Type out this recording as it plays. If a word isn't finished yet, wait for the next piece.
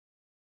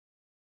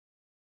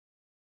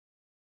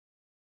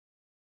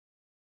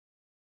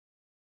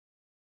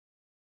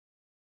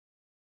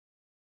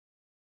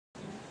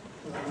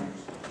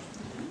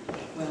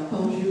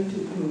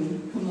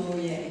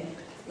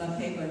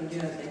Dieu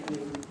avec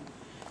nous.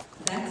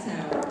 That's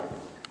how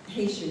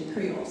Haitian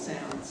Creole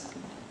sounds.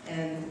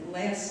 And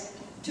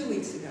 2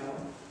 weeks ago,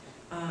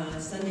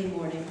 Sunday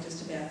morning,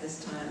 just about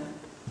this time,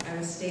 I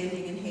was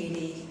standing in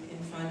Haiti in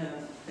front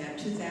of about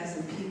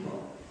 2,000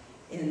 people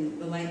in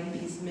the Light and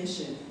Peace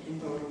Mission in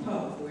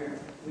Beauport, where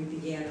we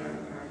began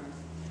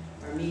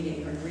our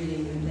meeting, our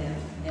greeting with them.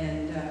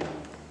 And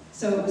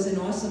so it was an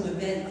awesome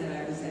event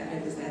that I was at.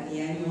 It was at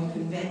the annual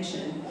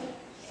convention,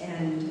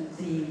 and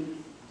the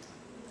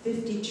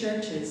 50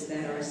 churches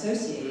that are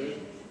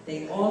associated,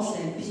 they all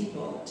sent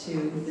people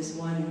to this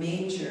one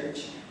main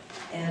church,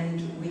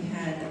 and we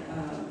had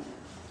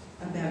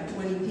about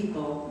 20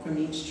 people from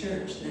each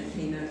church. That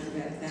came out to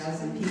about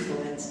 1,000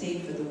 people that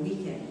stayed for the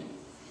weekend.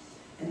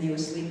 And they were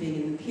sleeping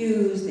in the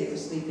pews, they were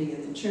sleeping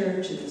in the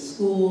church, in the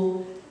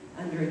school,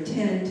 under a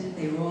tent.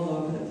 They were all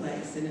over the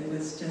place, and it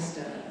was just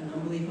an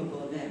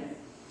unbelievable event.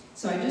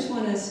 So I just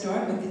want to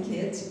start with the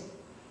kids,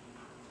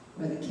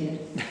 or the kid.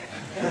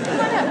 Come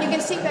on up, you can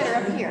see better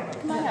up here.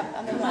 Come on up.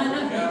 Come on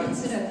up, you can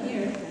sit up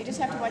here. You just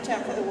have to watch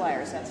out for the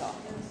wires, that's all.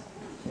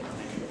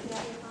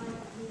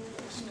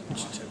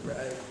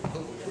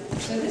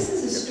 So this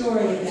is a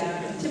story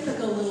about a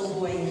typical little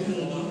boy in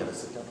Haiti,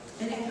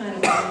 and it kind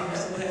of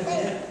wanders a little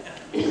bit.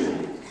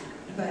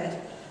 But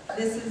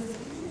this is...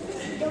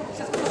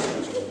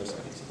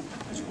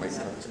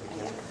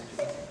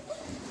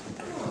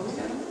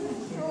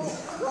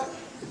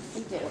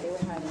 They did, they were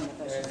hiding in the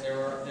bushes. They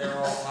were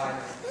all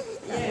hiding.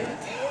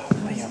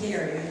 Yeah,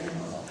 scary.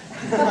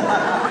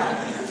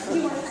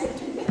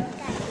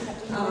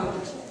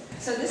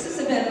 So this is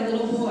about a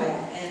little boy,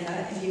 and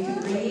if you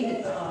can read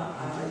it.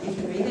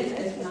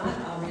 If not,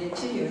 I'll read it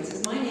to you. It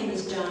says, "My name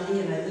is Johnny,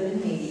 and I live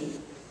in Haiti.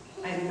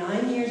 I'm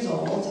 9 years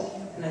old,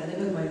 and I live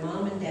with my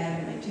mom and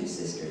dad and my 2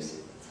 sisters."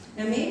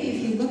 Now, maybe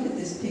if you look at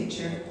this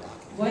picture,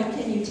 what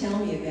can you tell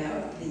me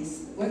about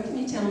these? What can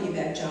you tell me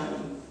about Johnny?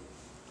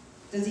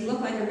 Does he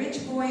look like a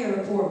rich boy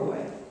or a poor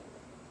boy?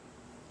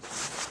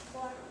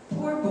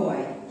 Poor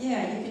boy.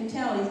 Yeah, you can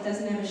tell he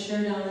doesn't have a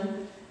shirt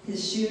on.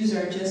 His shoes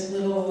are just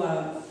little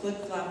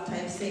flip-flop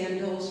type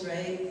sandals,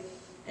 right?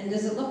 And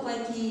does it look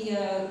like he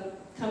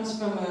comes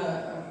from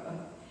a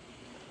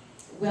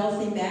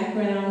wealthy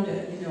background?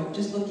 You know,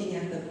 just looking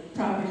at the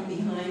property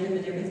behind him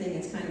and everything,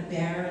 it's kind of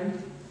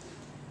barren.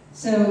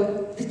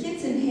 So the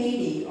kids in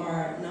Haiti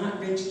are not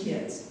rich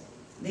kids.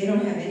 They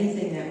don't have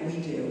anything that we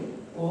do.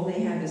 All they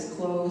have is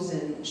clothes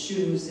and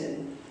shoes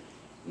and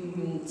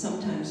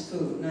sometimes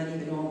food, not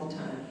even all the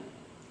time.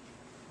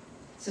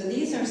 So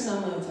these are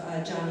some of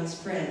Johnny's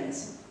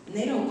friends. And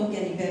they don't look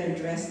any better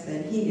dressed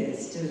than he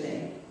is, do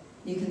they?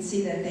 You can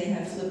see that they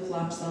have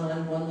flip-flops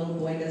on. One little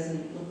boy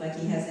doesn't look like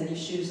he has any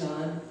shoes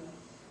on.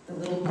 The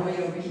little boy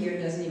over here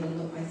doesn't even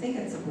look, I think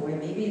it's a boy,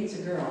 maybe it's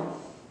a girl,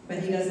 but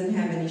he doesn't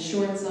have any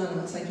shorts on. It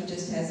looks like he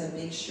just has a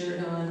big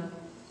shirt on.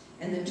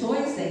 And the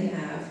toys they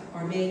have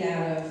are made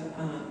out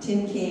of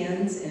tin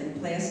cans and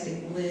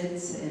plastic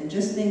lids and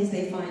just things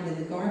they find in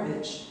the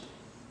garbage.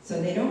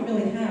 So they don't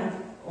really have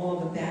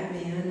all the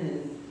Batman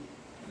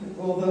and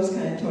all those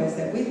kind of toys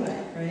that we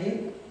like,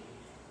 right?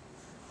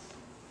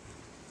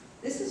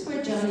 This is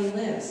where Johnny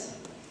lives,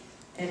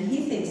 and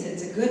he thinks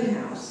it's a good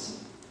house.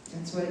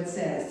 That's what it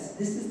says.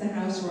 This is the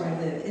house where I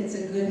live. It's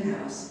a good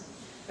house,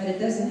 but it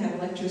doesn't have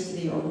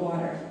electricity or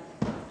water.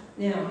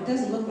 Now, it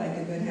doesn't look like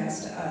a good house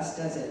to us,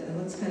 does it? It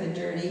looks kind of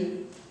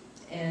dirty,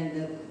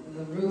 and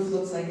the roof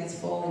looks like it's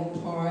falling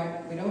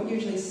apart. We don't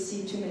usually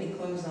see too many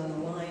clothes on the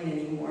line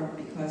anymore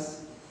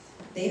because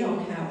they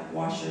don't have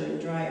washer and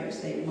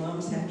dryers.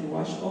 Moms have to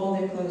wash all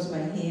their clothes by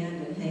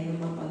hand and hang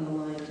them up on the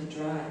line to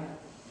dry.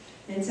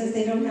 And it says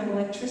they don't have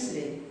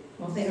electricity.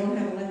 Well, if they don't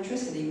have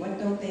electricity, what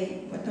don't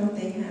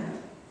they have?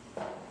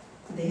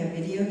 Do they have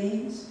video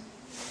games?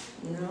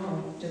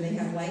 No. Do they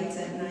have lights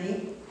at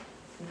night?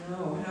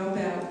 No. How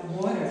about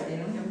water? They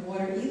don't have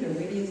water either.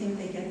 Where do you think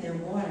they get their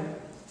water?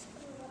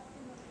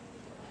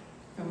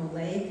 From a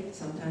lake?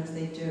 Sometimes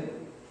they do.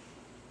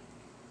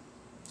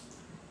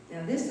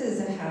 Now this is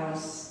a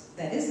house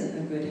that isn't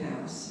a good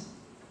house.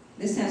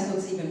 This house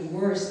looks even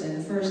worse than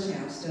the first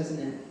house, doesn't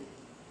it?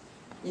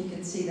 You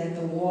can see that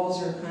the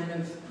walls are kind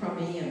of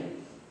crummy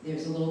and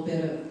there's a little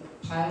bit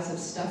of piles of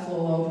stuff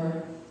all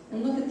over.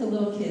 And look at the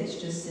little kids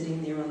just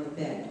sitting there on the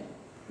bed.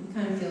 You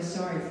kind of feel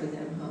sorry for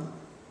them, huh?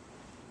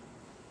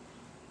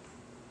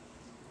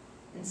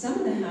 And some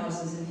of the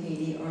houses in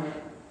Haiti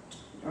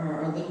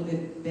are a little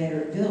bit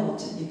better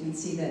built. You can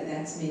see that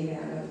that's made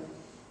out of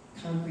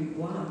concrete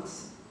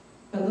blocks.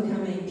 But look how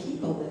many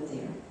people live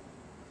there.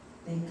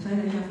 They kind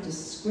of have to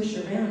squish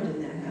around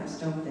in that house,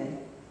 don't they?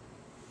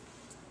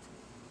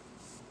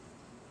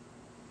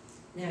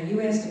 Now,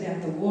 you asked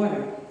about the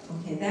water.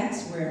 Okay,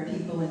 that's where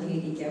people in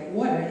Haiti get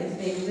water if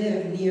they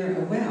live near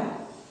a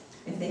well.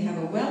 If they have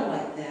a well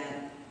like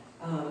that,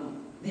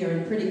 they're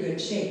in pretty good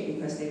shape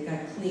because they've got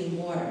clean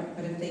water.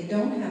 But if they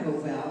don't have a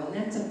well, and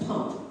that's a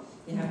pump,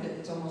 you have to,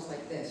 it's almost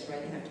like this,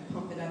 right? You have to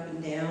pump it up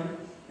and down,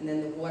 and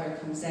then the water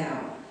comes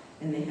out.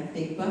 And they have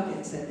big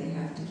buckets that they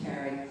have to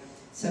carry.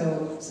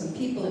 So some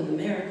people in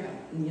America,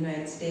 in the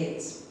United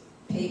States,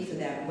 paid for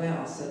that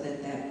well so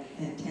that that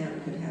that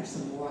town could have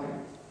some water.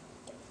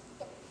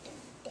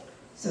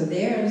 So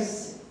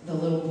there's the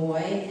little boy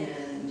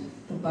and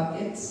the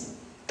buckets,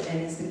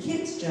 and it's the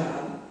kids'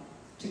 job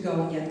to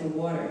go and get the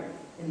water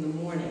in the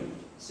morning.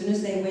 As soon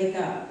as they wake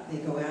up, they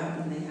go out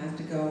and they have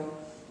to go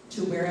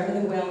to wherever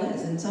the well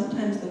is. And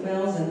sometimes the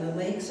wells and the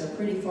lakes are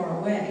pretty far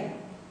away,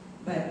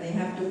 but they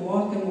have to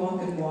walk and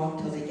walk and walk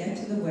till they get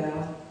to the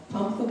well,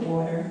 pump the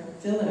water,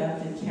 fill it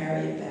up, and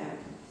carry it back.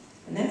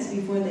 And that's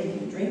before they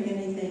can drink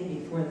anything,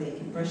 before they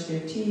can brush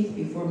their teeth,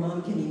 before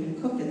Mom can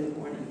even cook in the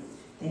morning.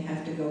 They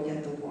have to go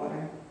get the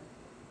water.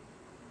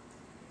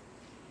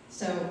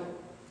 So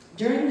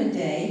during the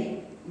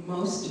day,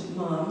 most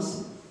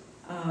moms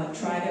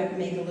try to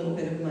make a little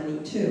bit of money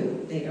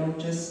too. They don't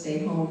just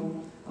stay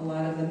home. A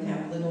lot of them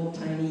have little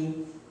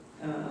tiny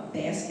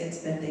baskets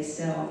that they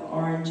sell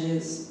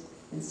oranges,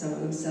 and some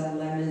of them sell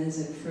lemons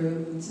and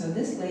fruit. And so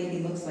this lady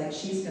looks like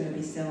she's going to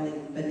be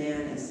selling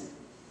bananas.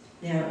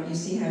 Now, you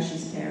see how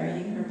she's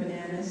carrying her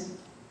bananas?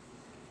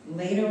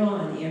 Later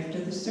on, after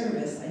the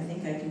service, I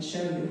think I can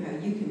show you how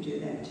you can do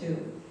that too.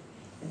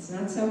 It's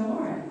not so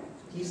hard.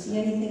 Do you see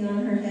anything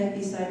on her head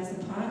besides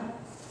the pot?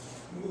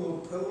 A little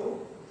pillow?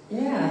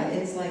 Yeah,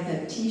 it's like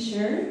a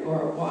t-shirt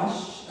or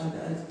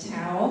a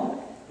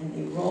towel, and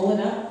they roll it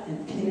up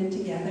and pin it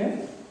together,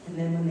 and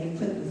then when they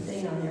put the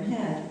thing on their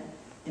head,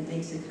 it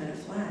makes it kind of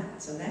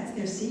flat. So that's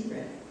their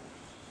secret.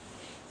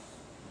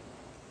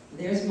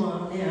 There's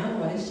Mom now.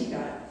 What has she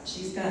got?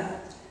 She's got,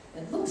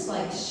 it looks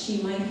like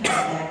she might have a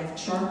bag of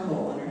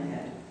charcoal on her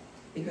head,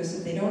 because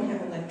if they don't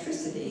have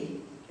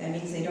electricity, that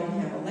means they don't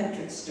have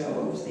electric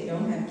stoves, they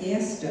don't have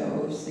gas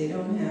stoves, they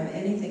don't have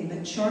anything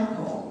but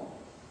charcoal.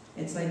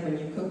 It's like when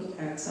you cook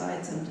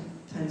outside,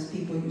 sometimes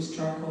people use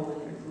charcoal in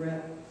their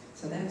grill.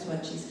 So that's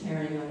what she's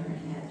carrying on her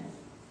head.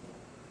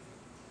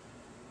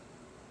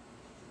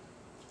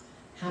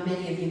 How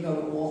many of you go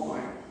to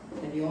Walmart?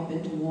 Have you all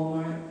been to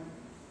Walmart?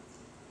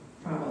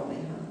 Probably,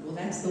 huh? Well,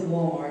 that's the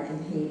Walmart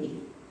in Haiti.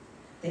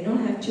 They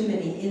don't have too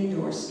many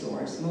indoor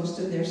stores. Most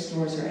of their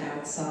stores are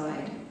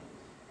outside.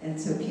 And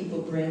so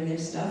people bring their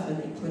stuff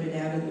and they put it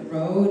out in the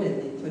road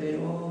and they put it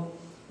all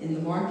in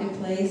the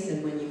marketplace,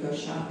 and when you go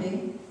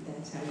shopping,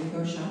 that's how you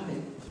go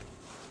shopping.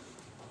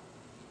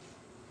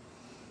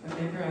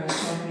 Remember I was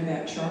talking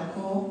about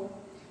charcoal?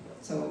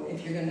 So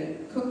if you're going to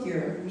cook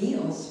your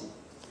meals,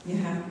 you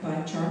have to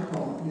buy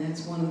charcoal, and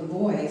that's one of the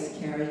boys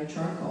carrying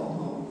charcoal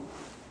home.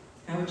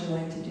 How would you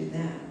like to do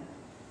that?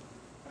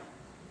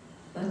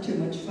 Not too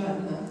much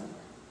fun, huh?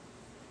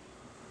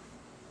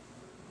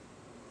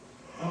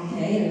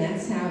 Okay, and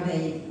that's how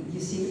you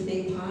see the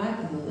big pot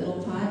and the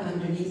little pot.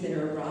 Underneath it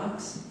are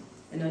rocks,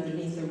 and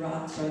underneath the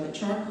rocks are the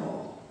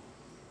charcoal.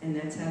 And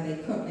that's how they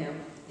cook. Now,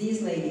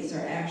 these ladies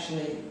are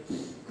actually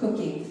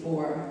cooking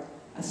for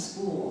a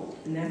school,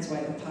 and that's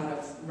why the pot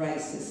of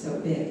rice is so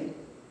big.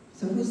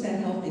 So who's that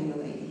helping the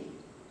lady?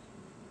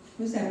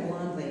 Who's that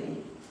blonde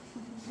lady?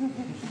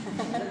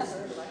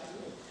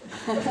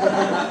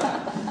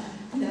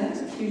 Yeah,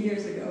 that's a few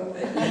years ago.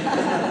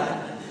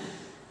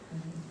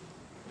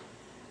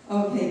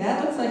 Okay,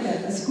 that looks like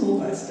a school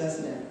bus,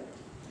 doesn't it?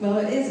 Well,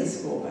 it is a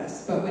school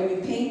bus, but when you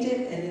paint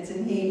it and it's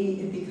in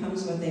Haiti, it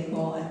becomes what they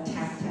call a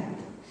tap-tap.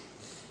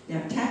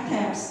 Now,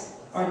 tap-taps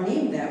are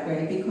named that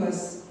way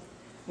because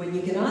when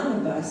you get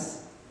on the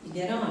bus, you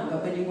get on,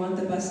 but when you want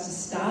the bus to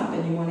stop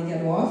and you want to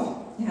get off,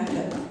 you have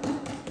to,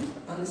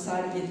 on the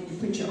side, you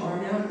put your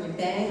arm out and you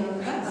bang on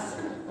the bus,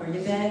 or you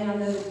bang on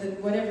the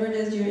whatever it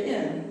is you're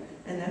in,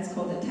 and that's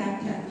called a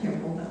tap-tap. Here,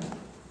 hold on.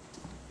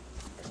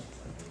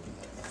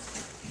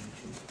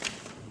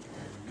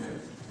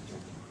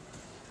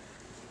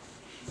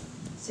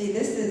 See,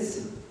 this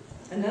is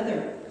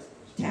another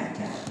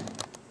tap-tap.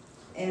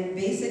 And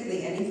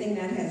basically anything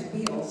that has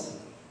wheels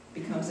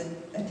becomes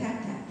a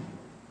tap-tap.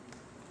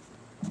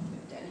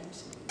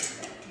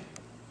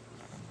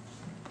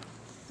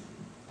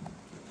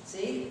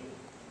 See?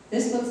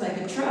 This looks like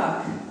a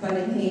truck, but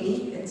in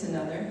Haiti, it's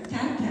another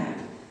tap-tap.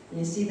 And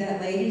you see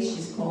that lady?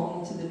 She's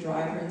calling to the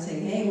driver and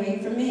saying, hey,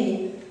 wait for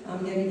me.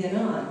 I'm going to get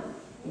on.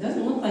 It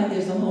doesn't look like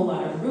there's a whole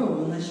lot of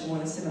room unless you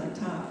want to sit on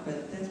top,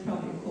 but that's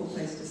probably a cool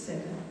place to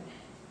sit.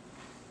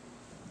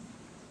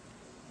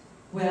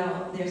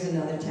 Well, there's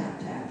another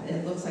tap-tap.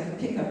 It looks like a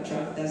pickup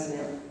truck, doesn't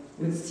it?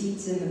 With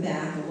seats in the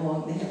back,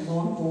 they have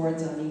long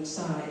boards on each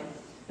side.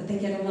 But they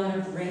get a lot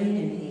of rain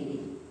in Haiti.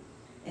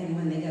 And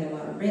when they get a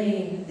lot of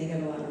rain, they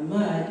get a lot of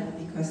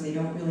mud because they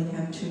don't really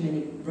have too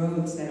many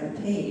roads that are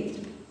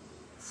paved.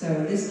 So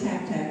this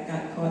tap-tap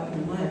got caught in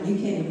the mud. You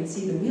can't even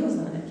see the wheels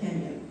on it,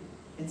 can you?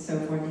 It's so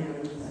far down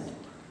in the mud.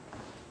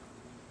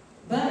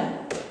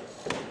 But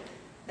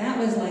that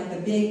was like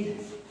the big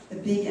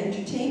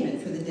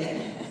entertainment for the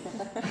day.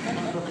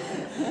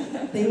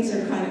 Things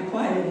are kind of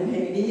quiet in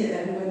Haiti,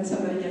 and when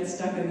somebody gets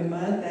stuck in the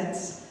mud,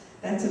 that's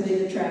a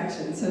big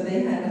attraction. So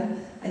they had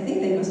I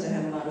think they must have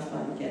had a lot of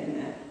fun getting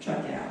that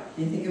truck out.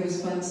 Do you think it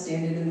was fun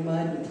standing in the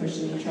mud and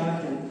pushing the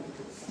truck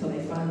until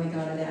they finally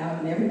got it out,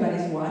 and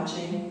everybody's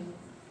watching?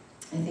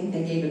 I think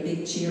they gave a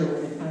big cheer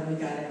when they finally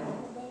got it out.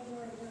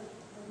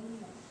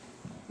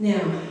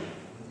 Now,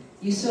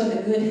 you saw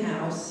the good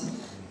house,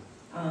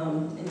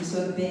 and you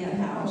saw the bad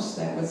house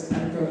that was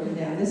kind of broken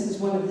down. This is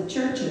one of the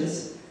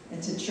churches.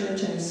 It's a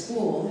church and a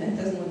school, and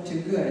it doesn't look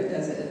too good,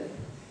 does it?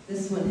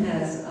 This one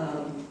has,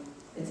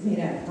 it's made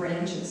out of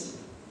branches,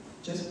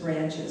 just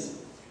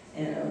branches,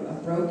 and a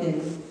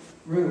broken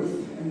roof.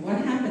 And what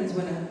happens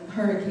when a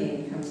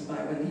hurricane comes by,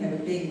 when they have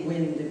a big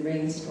wind and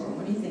rainstorm?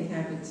 What do you think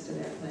happens to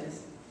that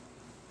place?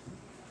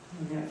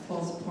 And that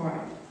falls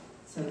apart.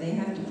 So they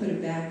have to put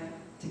it back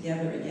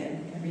together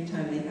again every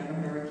time they have a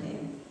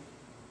hurricane.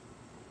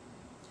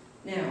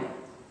 Now,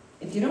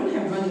 if you don't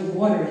have running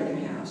water in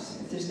your house,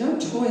 if there's no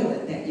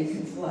toilet that you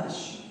can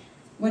flush,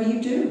 what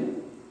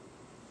do?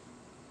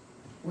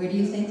 Where do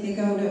you think they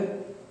go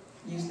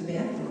to use the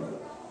bathroom?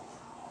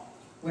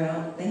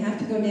 Well, they have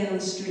to go down the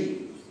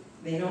street.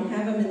 They don't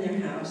have them in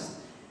their house.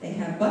 They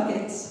have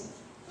buckets,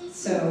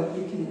 so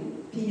you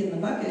can pee in the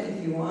bucket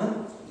if you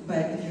want,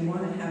 but if you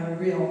want to have a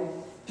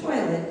real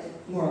toilet,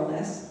 more or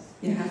less,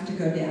 you have to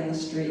go down the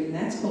street, and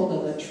that's called a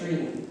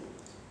latrine.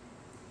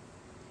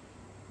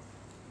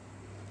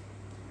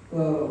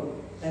 Whoa,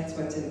 that's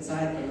what's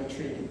inside the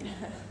latrine.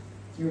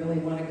 Do you really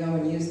want to go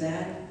and use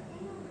that?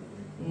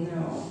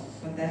 No,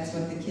 but that's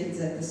what the kids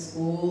at the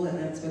school and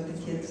that's what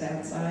the kids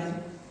outside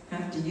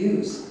have to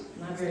use.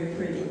 Not very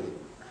pretty.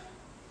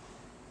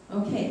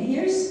 Okay,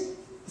 here's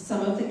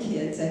some of the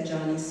kids at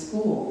Johnny's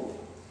school.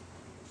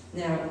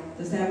 Now,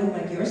 does that look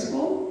like your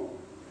school?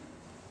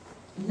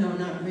 No,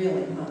 not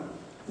really, huh?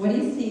 What do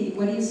you see?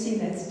 What do you see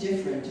that's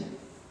different?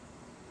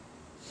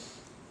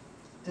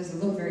 Does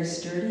it look very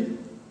sturdy?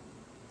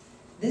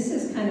 This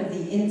is kind of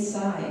the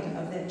inside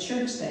of that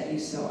church that you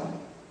saw.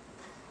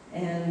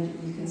 And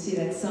you can see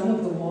that some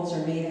of the walls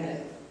are made out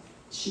of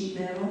sheet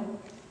metal.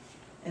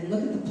 And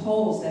look at the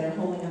poles that are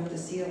holding up the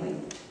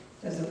ceiling.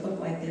 Does it look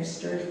like they're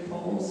sturdy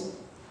poles?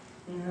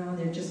 No,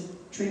 they're just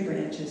tree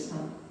branches,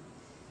 huh?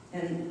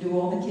 And do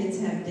all the kids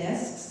have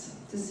desks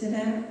to sit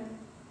at?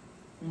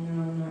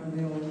 No, not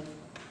really.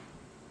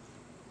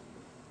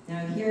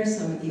 Now here are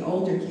some of the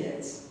older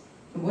kids.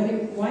 Why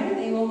do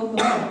they all look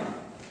alike?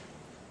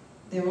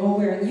 They're all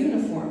wearing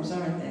uniforms,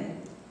 aren't they?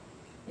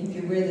 If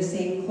you wear the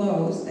same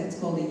clothes, that's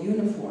called a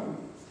uniform.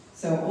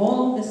 So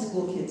all the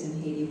school kids in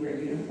Haiti wear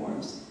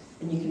uniforms.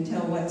 And you can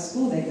tell what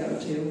school they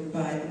go to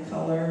by the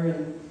color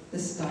and the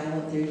style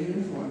of their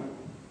uniform.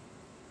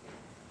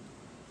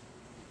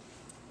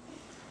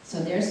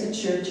 So there's the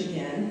church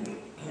again,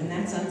 and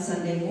that's on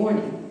Sunday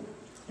morning.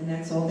 And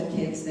that's all the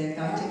kids that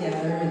got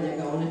together and they're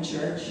going to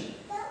church.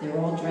 They're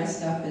all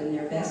dressed up in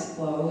their best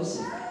clothes.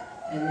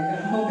 And they're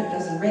going to hope it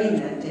doesn't rain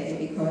that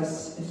day,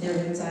 because if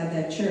they're inside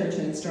that church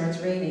and it starts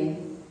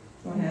raining,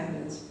 what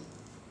happens?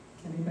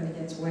 Everybody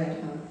gets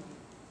wet, huh?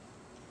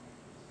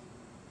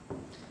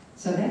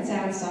 So that's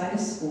outside of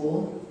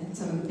school, and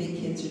some of the big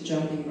kids are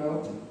jumping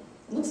rope.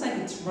 It looks like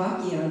it's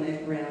rocky on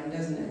that ground,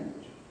 doesn't it?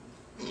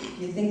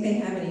 Do you think they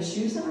have any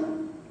shoes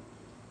on?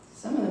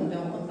 Some of them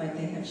don't look like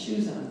they have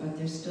shoes on, but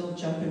they're still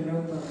jumping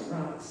rope on the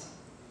rocks.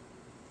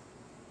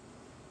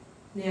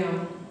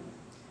 Now,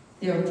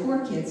 there are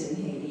poor kids in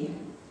Haiti,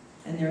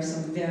 and there are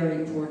some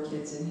very poor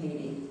kids in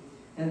Haiti.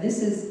 Now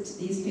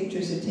these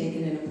pictures are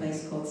taken in a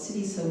place called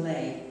City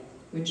Soleil,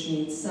 which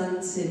means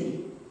Sun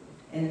City.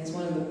 And it's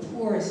one of the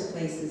poorest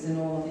places in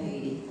all of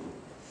Haiti.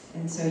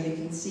 And so you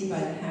can see by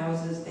the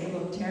houses, they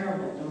look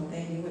terrible, don't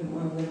they? You wouldn't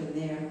want to live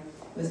in there.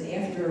 It was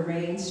after a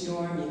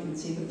rainstorm, you can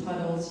see the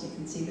puddles, you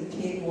can see the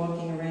pig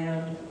walking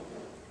around.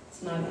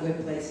 It's not a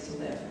good place to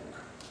live.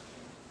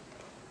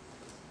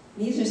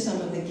 These are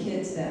some of the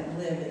kids that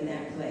live in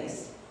that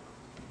place.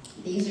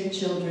 These are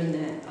children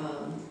that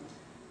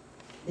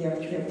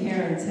their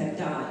parents have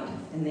died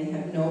and they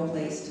have no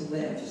place to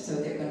live, so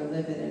they're going to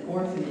live in an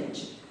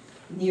orphanage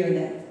near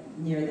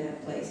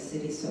that place,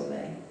 City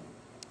Soleil.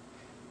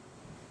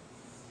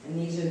 And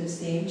these are the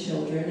same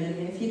children,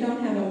 and if you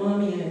don't have a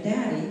mommy and a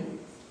daddy,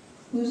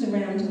 who's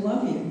around to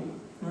love you?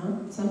 Huh?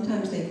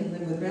 Sometimes they can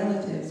live with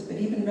relatives, but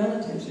even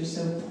relatives are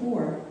so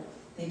poor,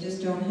 they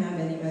just don't have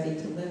anybody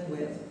to live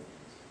with.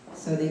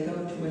 So they go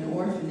to an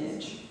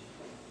orphanage.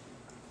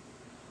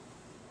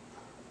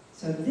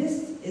 So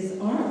this is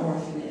our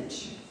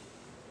orphanage.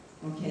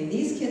 Okay,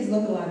 these kids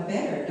look a lot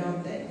better,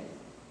 don't they?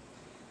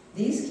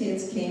 These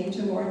kids came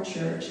to our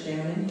church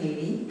down in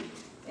Haiti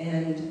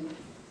and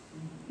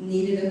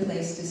needed a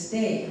place to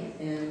stay.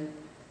 And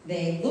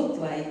they looked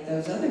like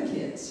those other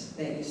kids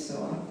that you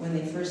saw when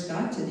they first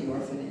got to the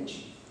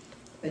orphanage.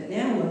 But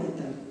now look at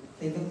them.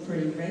 They look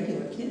pretty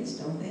regular kids,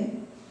 don't they?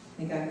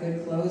 They got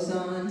good clothes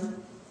on.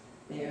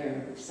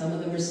 Some of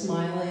them are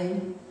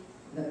smiling.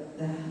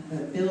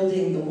 The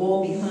building, the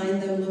wall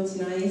behind them looks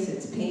nice.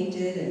 It's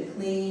painted and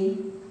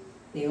clean.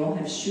 They all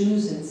have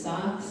shoes and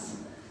socks.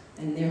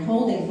 And they're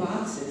holding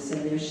boxes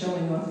and they're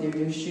showing off their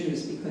new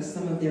shoes because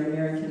some of their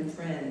American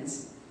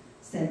friends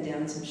sent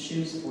down some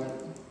shoes for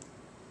them.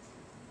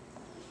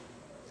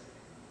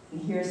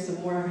 And here's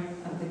some more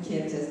of the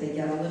kids as they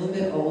get a little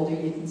bit older.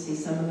 You can see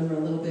some of them are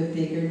a little bit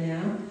bigger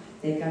now.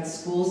 They've got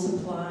school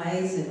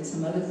supplies and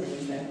some other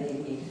things that they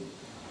need.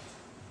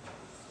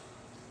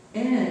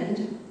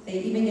 And They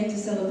even get to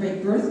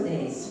celebrate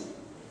birthdays.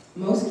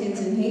 Most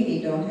kids in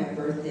Haiti don't have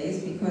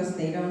birthdays because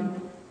they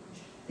don't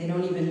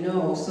even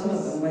know, some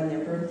of them, when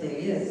their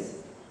birthday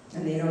is.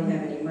 And they don't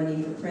have any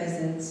money for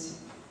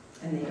presents,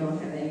 and they don't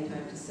have any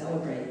time to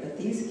celebrate. But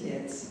these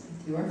kids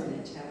at the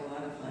orphanage have a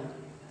lot of fun.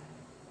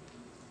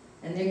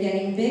 And they're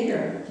getting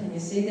bigger. Can you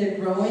see they're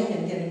growing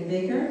and getting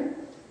bigger?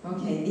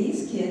 Okay,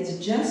 these kids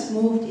just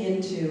moved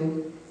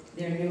into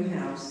their new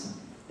house.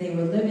 They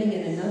were living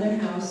in another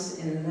house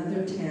in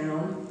another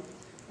town,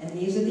 and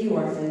these are the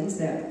orphans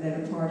that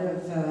are part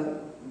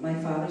of my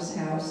father's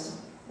house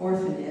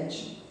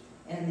orphanage,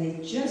 and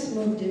they just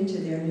moved into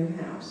their new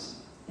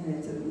house, and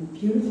it's a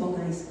beautiful,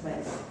 nice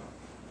place.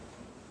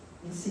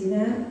 You see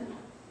that?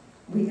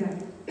 We got,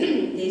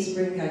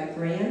 Dayspring got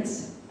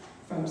grants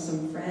from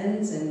some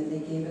friends, and they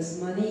gave us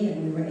money,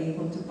 and we were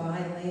able to buy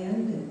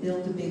land and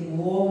build a big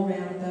wall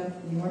around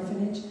the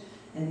orphanage,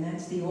 and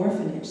that's the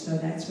orphanage, so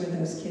that's where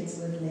those kids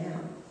live now.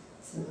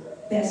 It's the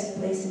best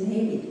place in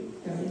Haiti,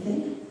 don't you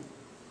think?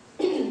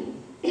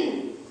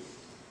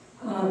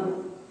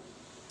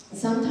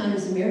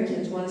 Sometimes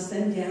Americans want to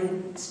send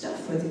down stuff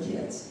for the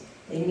kids.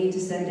 They need to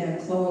send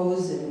down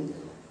clothes and,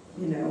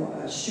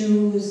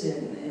 shoes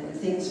and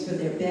things for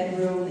their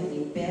bedroom. They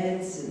need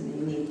beds and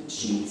they need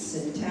sheets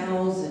and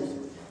towels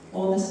and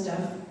all this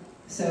stuff.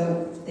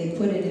 So they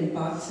put it in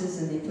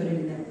boxes and they put it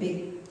in that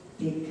big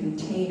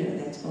container.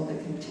 That's called a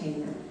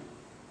container.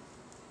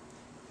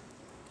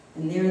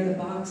 And there are the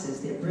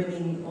boxes. They're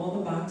bringing all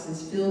the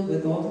boxes filled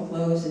with all the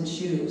clothes and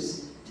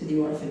shoes to the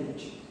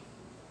orphanage.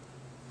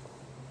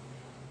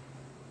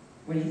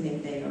 What do you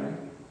think they are?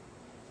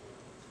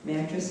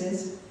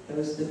 Mattresses?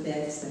 Those are the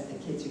beds that the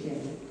kids are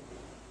getting.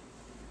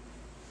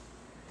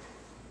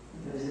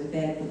 Those are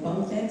the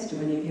bunk beds. Do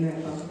any of you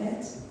have bunk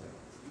beds?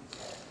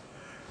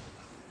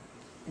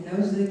 And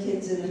those are the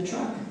kids in the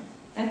truck.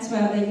 That's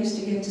why they used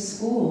to get to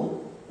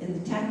school in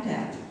the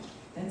tap-tap.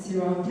 That's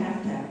their own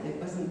tap-tap. It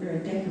wasn't very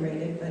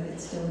decorated, but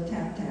it's still a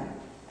tap-tap.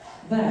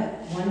 But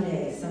one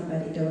day,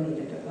 somebody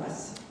donated a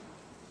bus.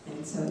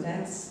 And so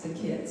that's the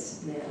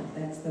kids now.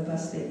 That's the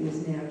bus they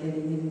use now,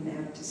 getting in and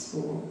out to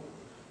school.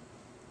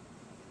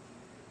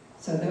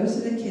 So those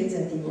are the kids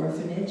at the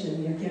orphanage,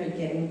 and they're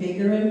getting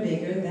bigger and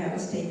bigger. That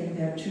was taken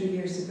about 2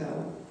 years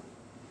ago.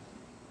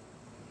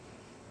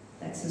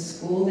 That's the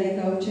school they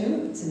go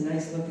to. It's a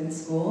nice looking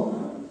school,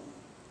 huh?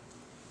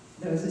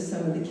 Those are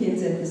some of the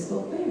kids at the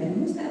school. Wait a minute,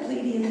 who's that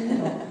lady in the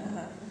middle?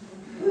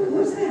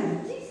 Who's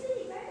that?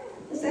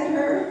 Is that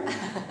her?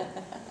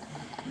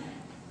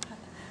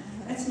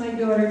 That's my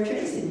daughter,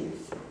 Tracy.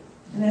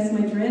 And that's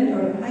my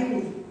granddaughter,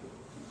 Heidi.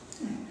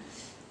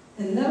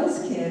 And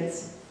those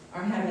kids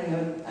are having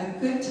a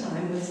good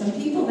time with some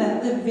people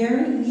that live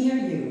very near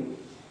you.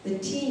 The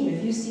team,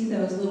 if you see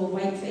those little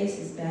white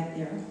faces back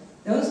there,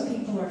 those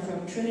people are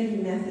from Trinity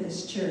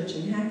Methodist Church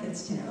in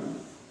Hackettstown.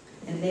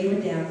 And they were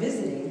down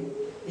visiting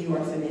the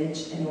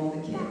orphanage and all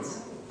the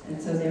kids.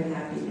 And so they're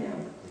happy now.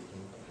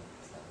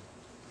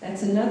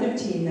 That's another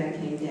team that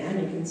came down.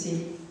 You can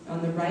see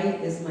on the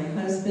right is my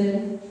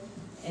husband,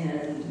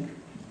 and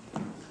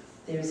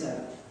there's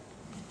a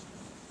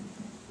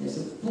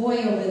boy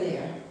over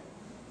there.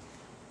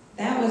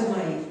 That was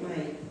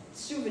my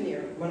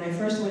souvenir. When I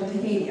first went to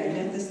Haiti, I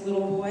met this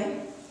little boy,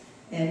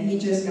 and he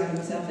just got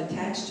himself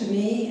attached to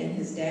me, and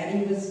his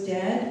daddy was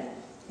dead,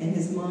 and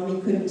his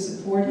mommy couldn't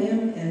support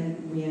him,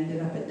 and we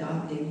ended up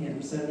adopting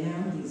him. So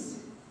now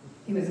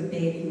he was a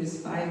baby. He was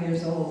 5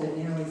 years old, and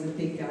now he's a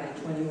big guy,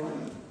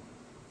 21.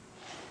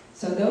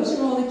 So those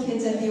are all the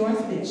kids at the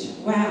orphanage.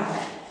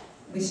 Wow.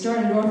 We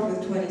started off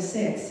with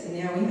 26, and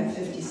now we have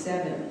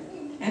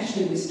 57.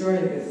 Actually, we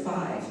started with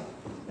 5,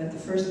 but the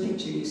first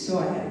picture you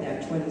saw had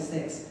about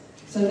 26.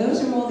 So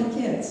those are all the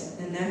kids,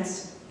 and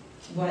that's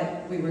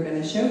what we were going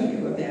to show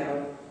you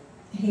about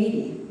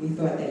Haiti. We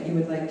thought that you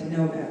would like to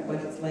know about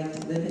what it's like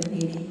to live in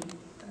Haiti,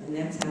 and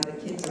that's how the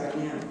kids are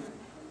now.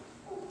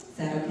 Is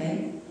that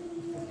okay?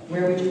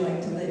 Where would you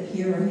like to live,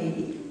 here or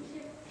Haiti?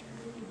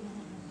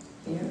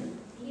 Here?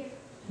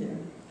 Here.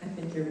 I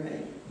think you're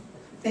right.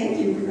 Thank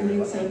you for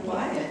being so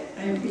quiet.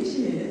 I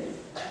appreciate it.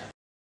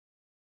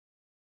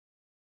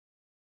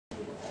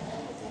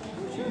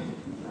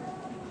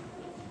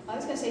 I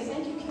was going to say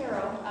thank you,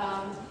 Carol.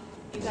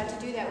 You got to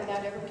do that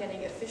without ever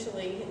getting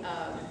officially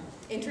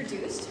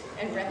introduced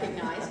and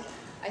recognized.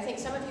 I think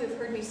some of you have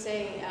heard me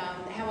say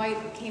how I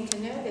came to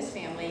know this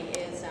family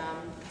is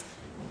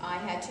I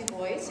had 2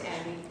 boys,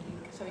 and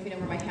some of you know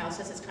where my house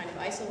is. It's kind of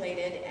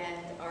isolated,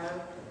 and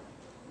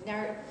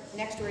our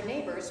next door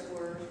neighbors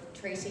were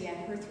Tracy and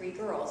her 3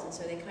 girls, and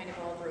so they kind of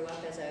all grew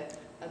up as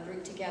a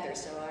group together.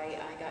 So I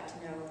got to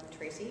know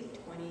Tracy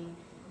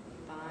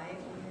 25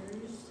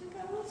 years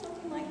ago,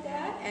 something like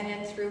that, and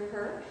then through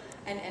her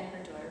and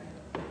her daughter,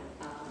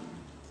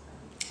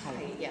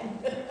 Heidi, yeah,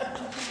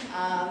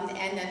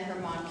 and then her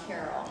mom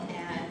Carol,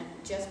 and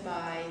just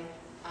by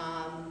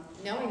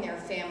knowing their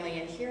family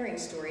and hearing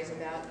stories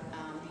about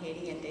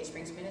Haiti and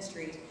Dayspring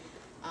Ministries,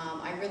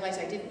 I realized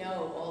I didn't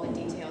know all the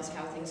details,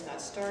 how things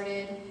got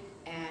started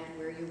and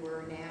where you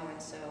were now,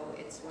 and so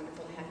it's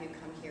wonderful to have you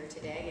come here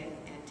today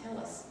and tell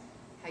us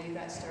how you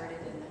got started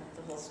and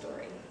the whole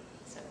story.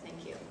 So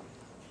thank you.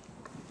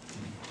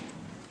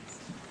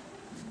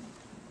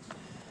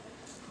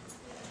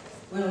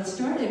 Well, it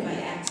started by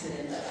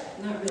accident.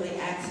 Not really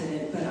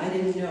accident, but I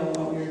didn't know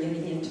what we were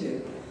getting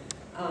into.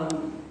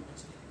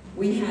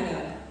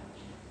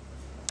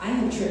 I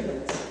had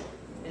triplets,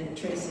 and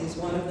Tracy's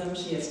one of them.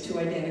 She has 2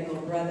 identical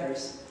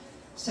brothers.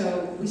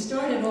 So we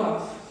started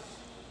off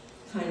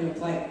kind of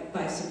like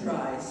by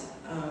surprise.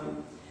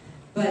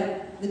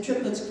 But the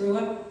triplets grew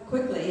up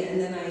quickly, and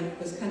then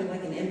I was kind of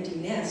like an empty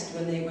nest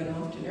when they went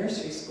off to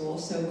nursery school,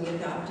 so we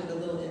adopted a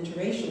little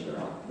interracial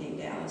girl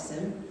named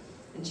Allison,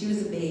 and she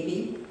was a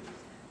baby.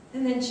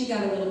 And then she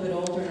got a little bit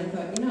older, and I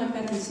thought, you know, I've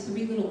got these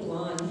 3 little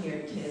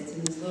blonde-haired kids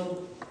and this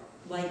little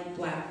light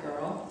black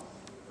girl.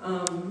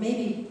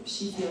 Maybe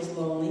she feels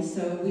lonely,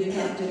 so we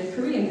adopted a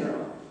Korean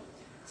girl.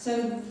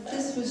 So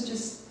this was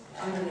just,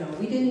 I don't know,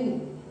 we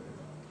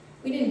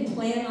didn't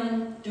plan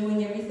on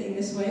doing everything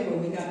this way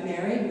when we got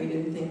married. We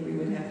didn't think we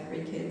would have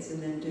 3 kids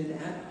and then do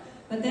that.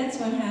 But that's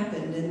what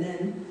happened. And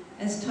then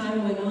as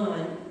time went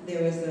on,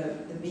 there was the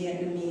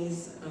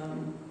Vietnamese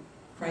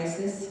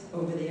crisis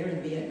over there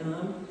in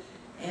Vietnam.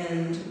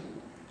 And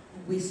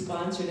we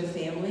sponsored a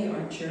family,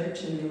 our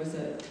church, and there was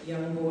a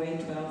young boy,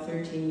 12,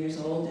 13 years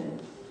old,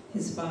 and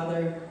his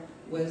father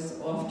was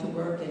off to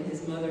work and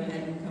his mother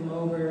hadn't come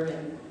over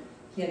and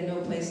he had no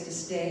place to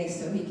stay,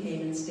 so he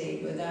came and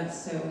stayed with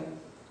us. So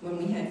when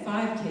we had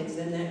 5 kids,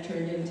 then that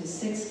turned into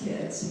 6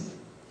 kids.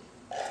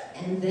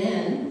 And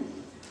then,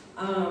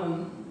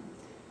 I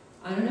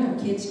don't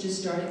know, kids just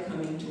started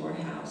coming to our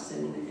house,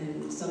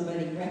 and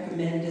somebody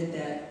recommended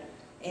that,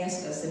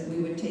 asked us if we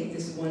would take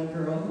this one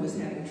girl who was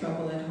having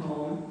trouble at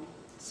home.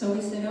 So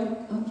we said, oh,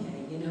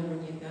 okay, you know,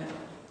 when you've got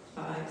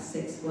 5,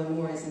 6, one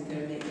more isn't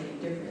going to make any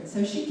difference.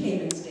 So she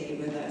came and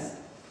stayed with us.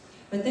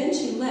 But then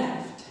she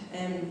left,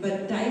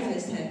 but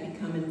DYFS had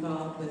become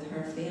involved with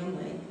her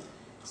family.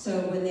 So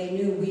when they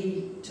knew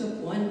we took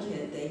 1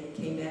 kid, they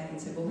came back and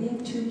said, well, we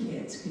have 2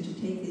 kids. Could you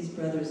take these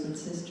brothers and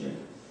sister?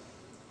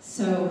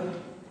 So,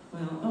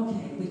 well,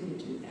 okay, we could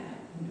do that.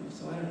 You know,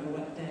 so I don't know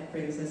what that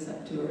brings us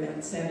up to,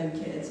 around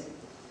 7 kids.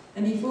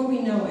 And before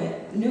we knew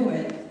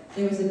it,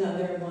 there was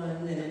another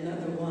one and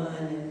another one,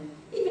 and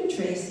even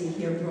Tracy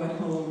here brought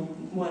home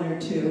 1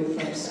 or 2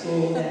 from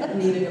school that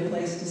needed a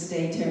place to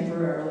stay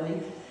temporarily.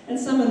 And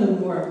some of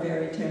them were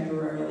very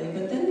temporarily,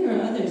 but then there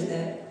are others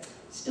that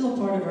still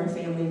part of our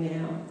family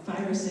now,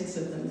 5 or 6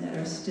 of them that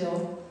are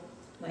still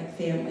like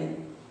family.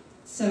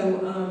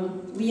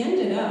 So we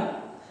ended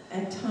up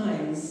at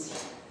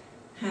times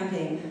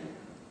having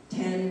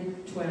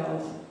 10,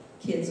 12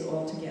 kids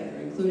all together,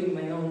 including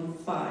my own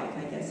 5,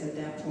 I guess, at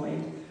that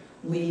point.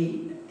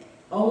 We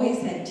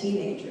always had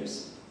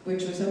teenagers,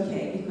 which was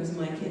okay because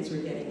my kids were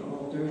getting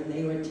older and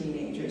they were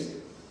teenagers.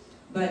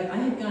 But I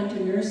had gone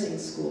to nursing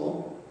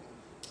school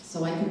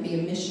so I could be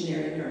a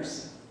missionary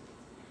nurse.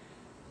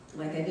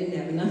 Like I didn't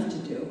have enough to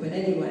do, but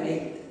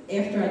anyway,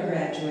 after I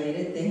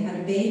graduated, they had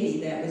a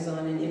baby that was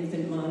on an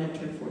infant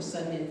monitor for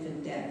sudden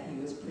infant death.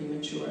 He was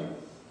premature.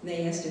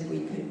 They asked if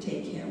we could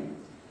take him.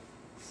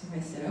 So I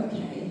said,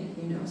 okay,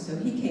 you know, so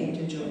he came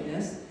to join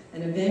us,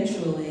 and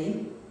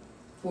eventually,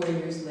 4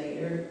 years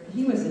later,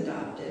 he was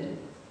adopted.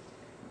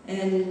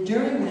 And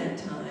during that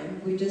time,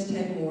 we just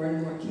had more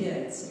and more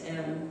kids,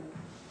 and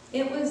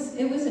it was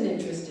an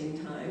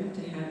interesting time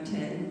to have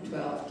 10,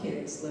 12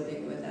 kids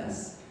living with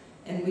us.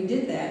 And we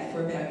did that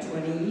for about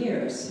 20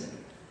 years.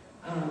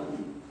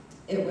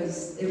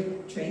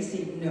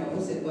 Tracy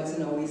knows it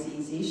wasn't always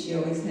easy. She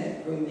always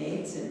had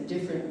roommates and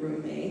different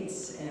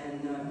roommates,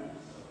 and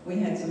we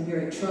had some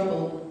very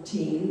troubled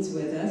teens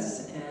with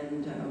us,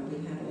 and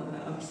we had a lot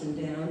of ups and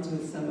downs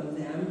with some of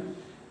them.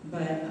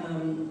 But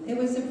it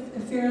was a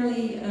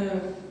fairly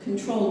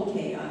controlled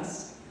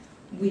chaos.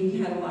 We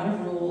had a lot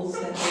of rules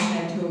that they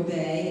had to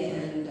obey,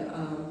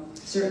 and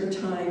certain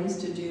times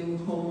to do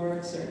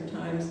homework, certain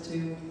times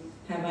to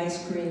have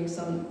ice cream,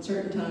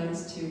 certain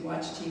times to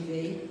watch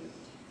TV.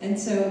 And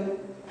so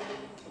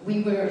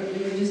we were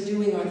just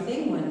doing our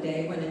thing one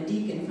day when a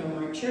deacon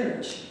from our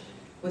church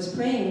was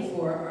praying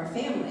for our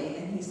family,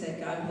 and he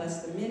said, God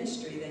bless the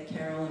ministry that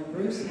Carol and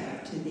Bruce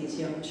have to these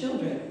young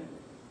children.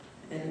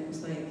 And it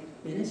was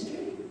like,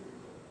 ministry?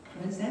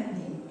 What does that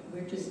mean?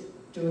 We're just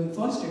doing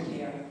foster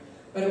care.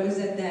 But it was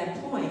at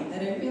that point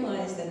that I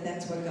realized that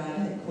that's what God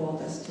had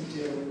called us to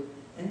do.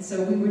 And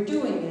so we were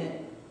doing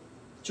it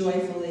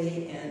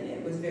joyfully, and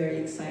it was very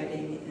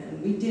exciting,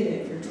 and we did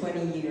it for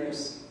 20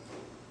 years.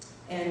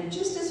 And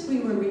just as we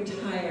were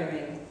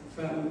retiring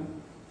from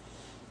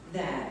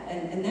that,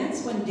 and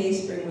that's when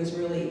Dayspring was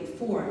really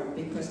formed,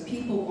 because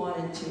people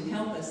wanted to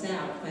help us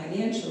out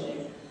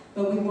financially,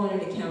 but we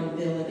wanted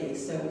accountability,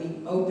 so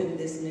we opened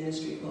this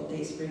ministry called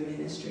Dayspring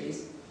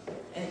Ministries,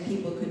 and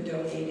people could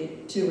donate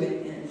it to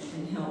it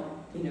and help,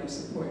 you know,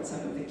 support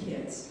some of the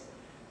kids.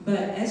 But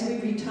as we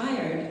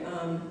retired,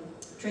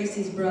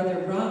 Tracy's brother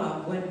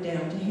Rob went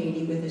down to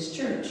Haiti with his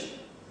church,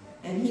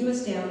 and he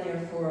was down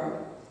there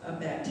for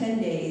about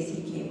 10 days.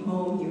 He came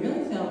home. He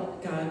really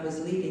felt God was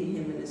leading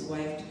him and his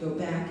wife to go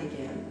back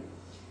again.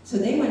 So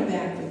they went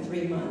back for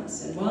 3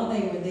 months, and while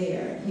they were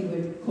there, he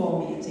would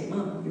call me and say,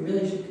 Mom, you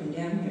really should come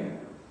down here.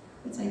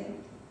 It's like,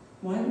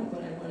 why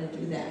would I want to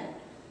do that?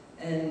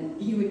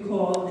 And he would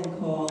call,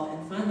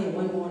 and finally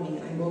one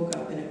morning I woke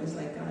up and it was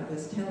like God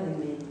was telling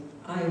me,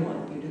 I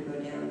want you to go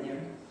down there.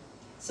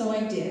 So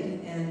I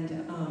did, and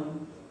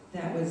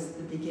that was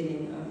the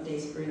beginning of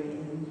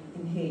Dayspring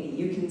in Haiti.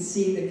 You can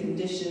see the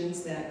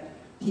conditions that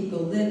people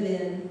live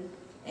in,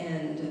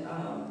 and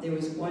there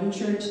was one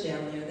church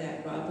down there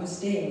that Rob was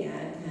staying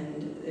at,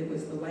 and it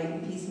was the Light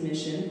and Peace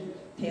Mission.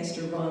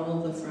 Pastor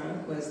Ronald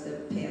LaFranc was the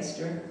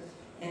pastor.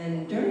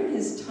 And during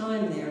his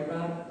time there,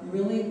 Rob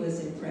really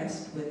was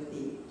impressed with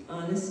the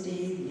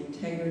honesty, the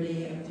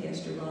integrity of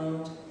Pastor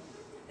Ronald,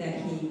 that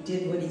he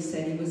did what he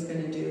said he was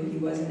going to do. He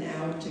wasn't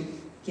out to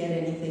get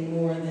anything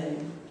more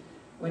than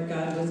what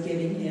God was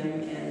giving him,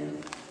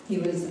 and he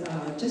was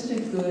just a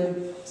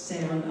good,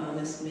 sound,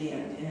 honest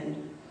man.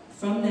 And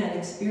from that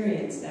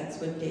experience, that's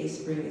what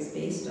Dayspring is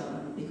based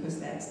on, because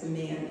that's the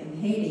man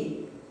in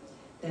Haiti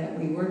that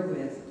we work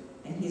with.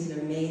 And he's an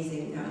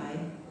amazing guy,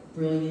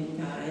 brilliant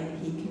guy.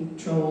 He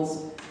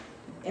controls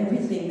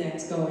everything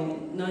that's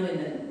going, not in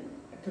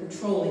a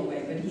controlling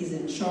way, but he's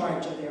in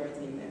charge of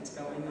everything that's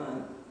going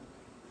on.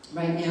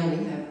 Right now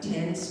we have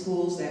 10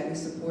 schools that we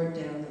support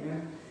down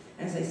there.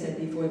 As I said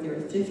before, there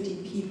are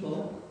 50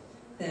 people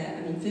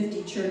that,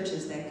 50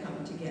 churches that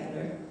come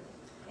together.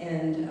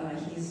 And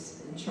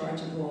he's in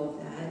charge of all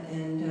of that.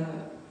 And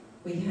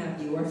we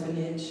have the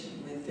orphanage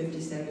with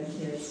 57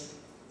 kids.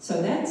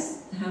 So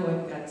that's how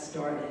it got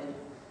started.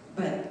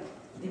 But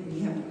we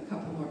have a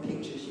couple more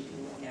pictures you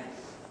can look at.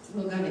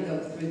 We're going to go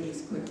through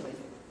these quickly.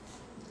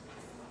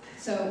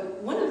 So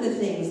one of the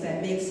things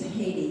that makes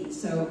Haiti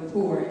so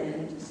poor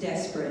and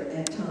desperate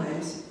at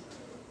times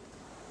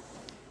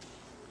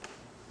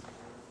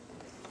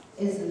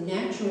is the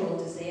natural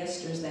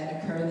disasters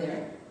that occur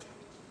there.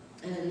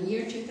 And in the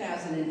year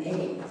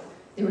 2008,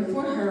 there were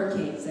 4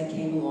 hurricanes that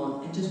came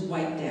along and just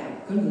wiped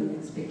out. Go to the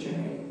next picture,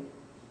 Haiti.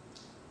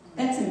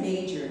 That's a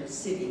major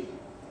city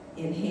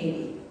in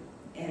Haiti.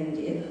 And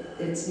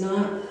it's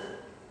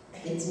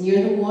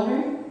near the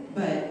water,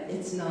 but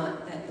it's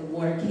not that the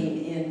water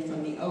came in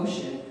from the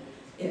ocean.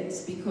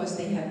 It's because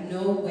they have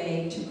no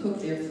way to cook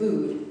their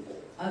food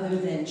other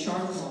than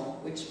charcoal,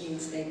 which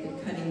means they've been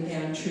cutting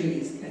down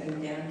trees.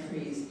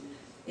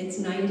 It's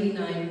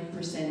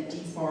 99%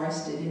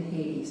 deforested in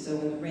Haiti, so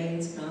when the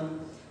rains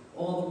come,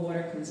 all the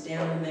water comes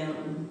down the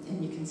mountain,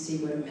 and you can see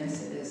what a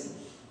mess it is.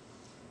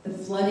 The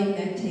flooding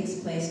that takes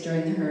place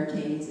during the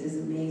hurricanes is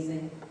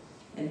amazing,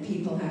 and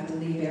people have to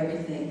leave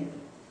everything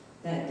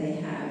that they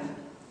have.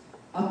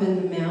 Up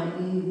in the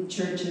mountain,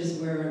 churches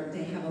where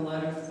they have a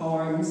lot of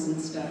farms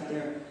and stuff,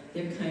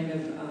 they're kind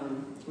of,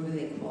 what do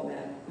they call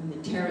that? When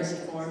the terraced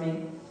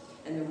farming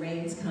and the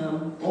rains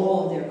come,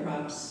 all of their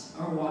crops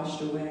are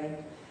washed away.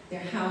 Their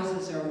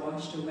houses are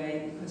washed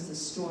away because the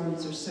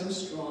storms are so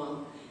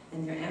strong,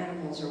 and their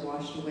animals are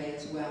washed away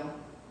as well.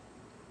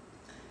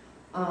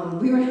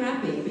 We were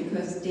happy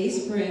because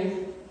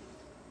Dayspring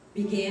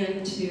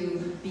began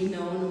to be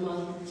known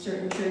among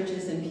certain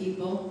churches and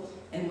people,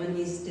 and when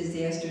these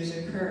disasters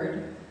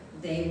occurred,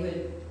 they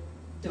would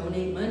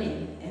donate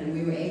money, and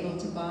we were able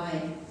to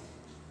buy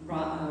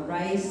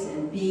rice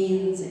and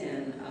beans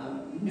and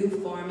new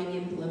farming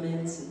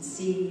implements and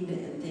seed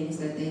and things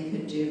that they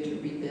could do to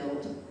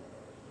rebuild.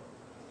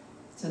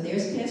 So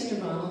there's Pastor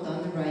Ronald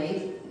on the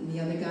right, and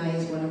the other guy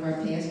is one of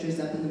our pastors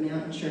up in the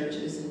mountain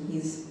churches, and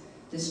he's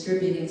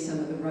distributing some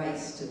of the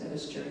rice to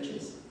those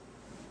churches.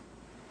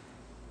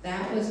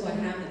 That was what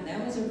happened.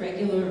 That was a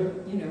regular,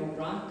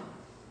 rock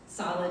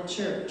solid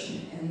church,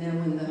 and then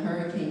when the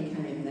hurricane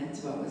came,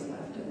 that's what was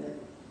left of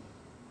it.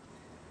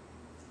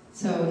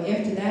 So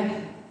after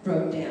that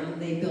broke down,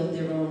 they built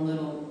their own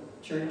little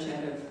church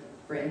out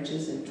of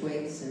branches and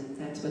twigs, and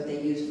that's what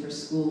they used for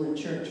school and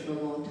church for a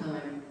long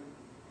time.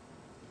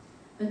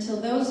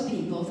 Until those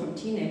people from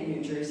Teaneck,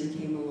 New Jersey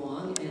came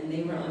along, and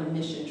they were on a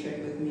mission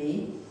trip with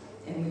me,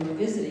 and we were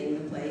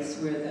visiting the place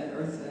where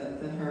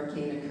the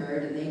hurricane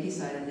occurred, and they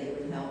decided they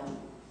would help.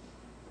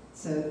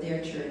 So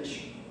their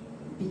church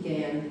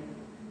began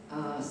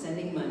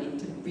sending money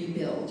to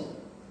rebuild,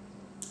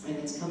 and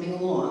it's coming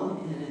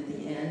along, and at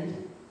the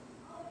end,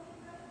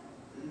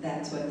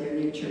 that's what their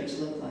new church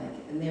looked like.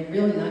 And they're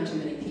really not too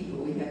many people.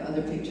 We have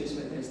other pictures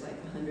where there's like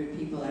 100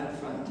 people out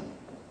front.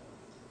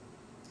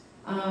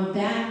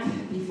 Back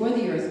before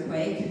the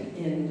earthquake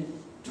in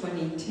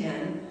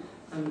 2010,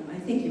 I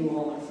think you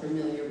all are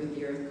familiar with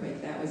the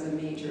earthquake. That was a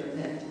major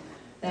event.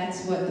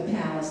 That's what the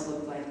palace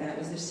looked like. That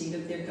was the seat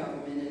of their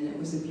government, and it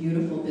was a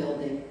beautiful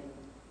building.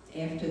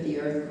 After the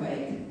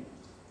earthquake,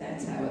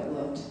 that's how it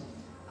looked.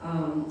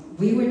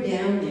 We were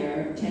down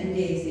there 10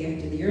 days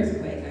after the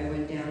earthquake. I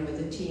went down with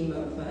a team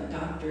of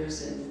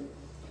doctors and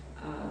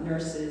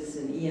nurses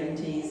and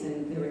EMTs,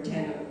 and there were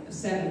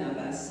 7 of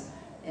us.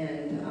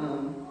 And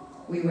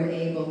we were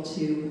able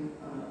to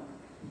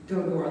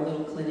go to our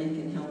little clinic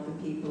and help the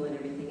people and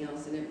everything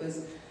else. And it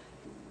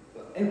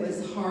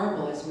was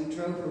horrible as we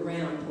drove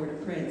around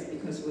Port-au-Prince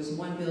because because it was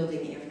one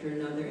building after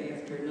another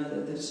after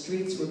another. The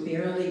streets were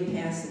barely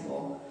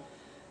passable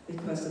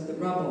because of the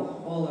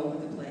rubble all over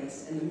the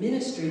place. And the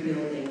ministry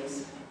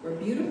buildings were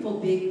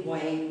beautiful, big,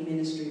 white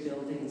ministry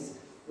buildings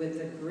with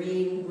the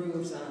green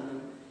roofs on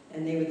them.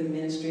 And they were the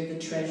Ministry of the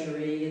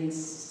Treasury and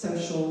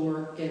social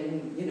work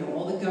and, you know,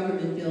 all the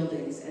government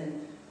buildings.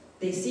 And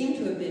they seem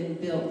to have been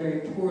built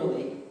very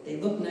poorly. They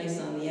looked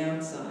nice on the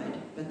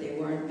outside, but they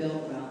weren't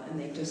built well. And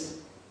they just,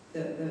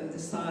 the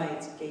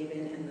sides gave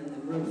in, and then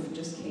the roof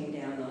just came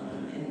down on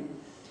them. And,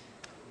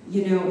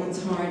 you know,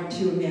 it's hard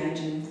to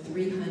imagine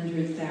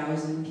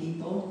 300,000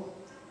 people.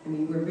 I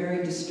mean, we're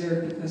very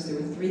disturbed because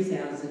there were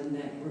 3,000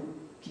 that were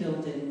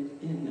killed in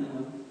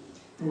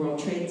the World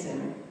Trade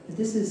Center. But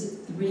this is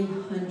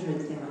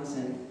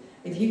 300,000.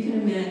 If you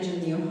can imagine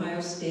the Ohio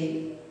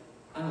State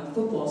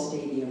football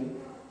stadium,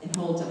 it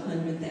holds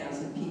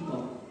 100,000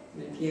 people.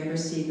 And if you ever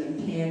see them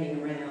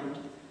panning around,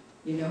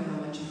 you know how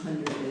much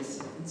 100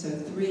 is. And so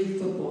 3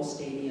 football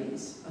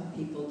stadiums of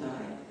people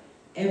died.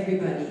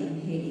 Everybody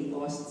in Haiti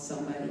lost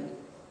somebody.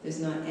 There's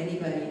not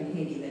anybody in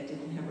Haiti that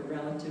didn't have a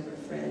relative or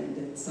friend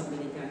that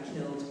somebody got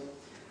killed.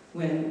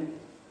 When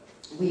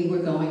we were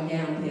going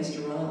down,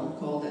 Pastor Ronald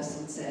called us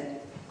and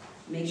said,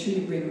 make sure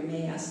you bring a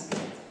mask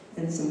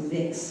and some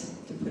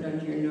Vicks to put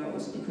under your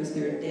nose because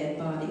there are dead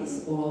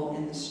bodies all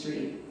in the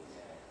street.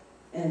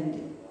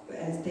 And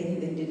as they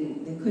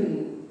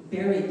couldn't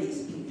bury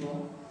these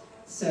people,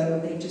 so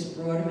they just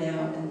brought them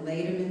out and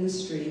laid them in the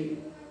street,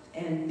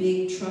 and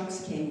big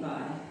trucks came by,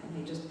 and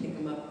they just pick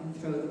them up and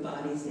throw the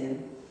bodies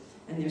in.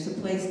 And there's a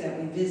place that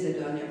we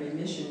visit on every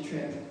mission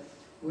trip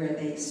where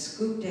they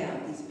scooped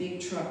out, these big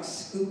trucks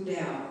scooped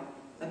out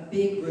a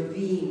big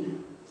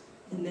ravine,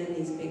 and then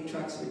these big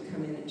trucks would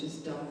come in and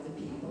just dump the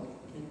people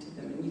into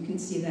them. And you can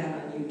see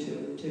that on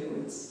YouTube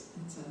too. It's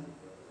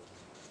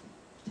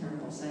a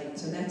terrible sight.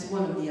 So that's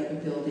one of the other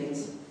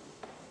buildings.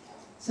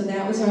 So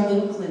that was our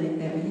little clinic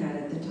that we had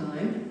at the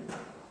time.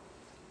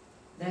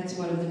 That's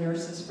one of the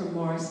nurses from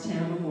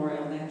Morristown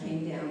Memorial that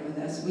came down with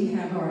us. We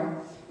have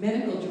our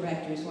medical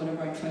director is one of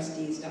our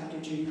trustees, Dr.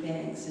 Judy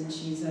Banks, and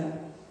she's a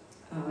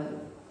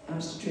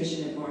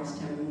obstetrician at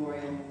Morristown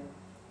Memorial.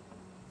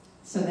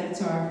 So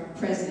that's our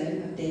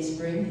president of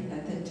Dayspring.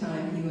 At that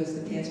time, he was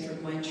the pastor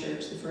of my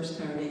church, the First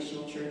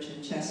Congregational Church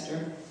in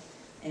Chester,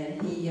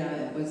 and he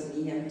was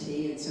an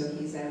EMT, and so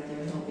he's out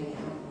there helping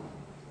out.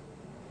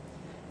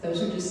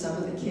 Those are just some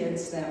of the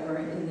kids that were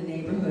in the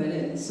neighborhood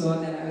and saw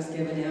that I was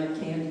giving out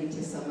candy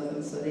to some of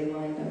them, so they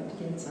lined up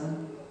to get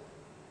some.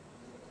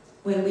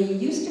 When we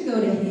used to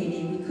go to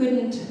Haiti, we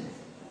couldn't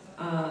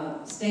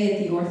stay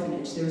at the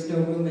orphanage. There was no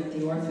room at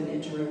the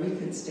orphanage where we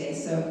could stay,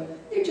 so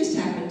there just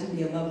happened to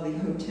be a lovely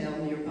hotel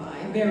nearby,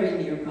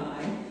 very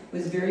nearby. It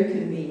was very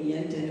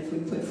convenient, and if we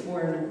put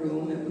 4 in a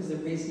room, it was a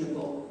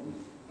reasonable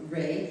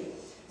rate.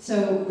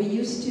 So we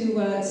used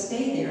to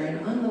stay there,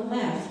 and on the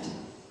left,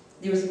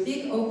 there was a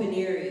big open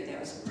area that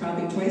was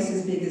probably twice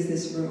as big as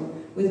this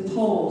room, with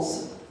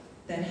poles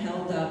that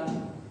held up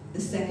the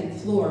second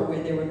floor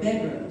where there were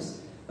bedrooms.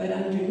 But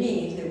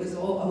underneath, it was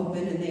all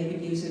open, and they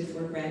would use it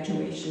for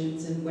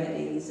graduations and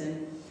weddings.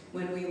 And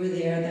when we were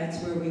there,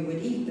 that's where we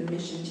would eat. The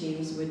mission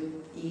teams would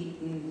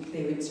eat, and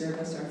they would serve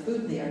us our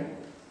food there.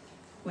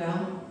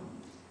 Well,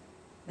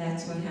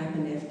 that's what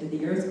happened after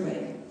the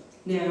earthquake.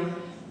 Now,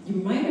 you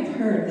might have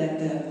heard that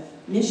the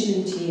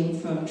mission team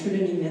from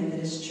Trinity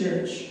Methodist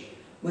Church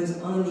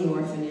was on the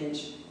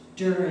orphanage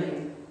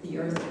during the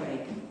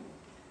earthquake.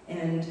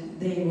 And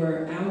they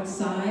were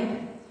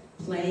outside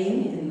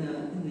playing in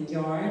the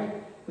yard,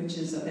 which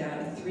is about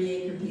a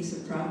 3-acre piece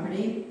of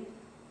property.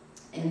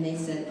 And they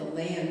said the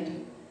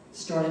land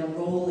started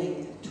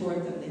rolling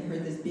toward them. They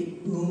heard this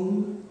big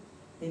boom.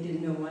 They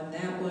didn't know what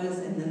that was,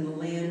 and then the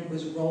land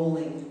was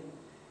rolling.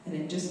 And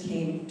it just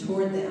came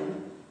toward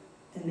them,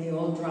 and they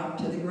all dropped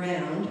to the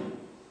ground.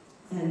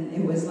 And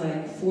it was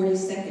like 40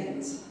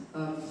 seconds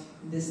of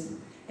this,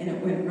 and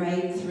it went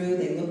right through.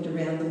 They looked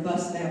around. The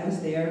bus that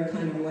was there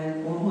kind of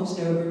went almost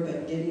over,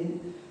 but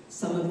didn't.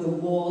 Some of the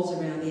walls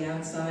around the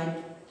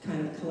outside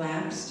kind of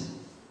collapsed.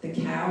 The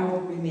cow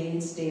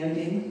remained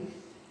standing,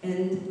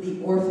 and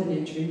the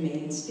orphanage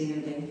remained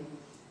standing.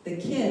 The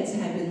kids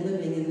had been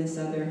living in this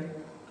other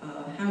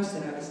house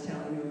that I was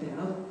telling you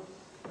about,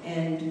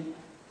 and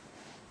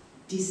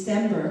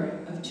December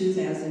of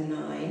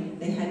 2009,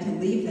 they had to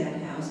leave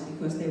that house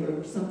because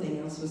something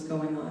else was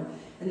going on,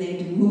 and they had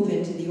to move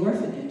into the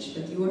orphanage,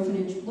 but the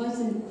orphanage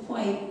wasn't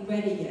quite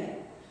ready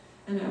yet.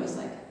 And I was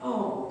like,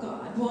 oh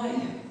God,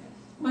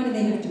 why do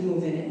they have to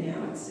move in it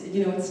now?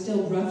 It's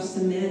still rough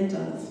cement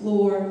on the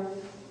floor.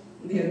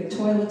 The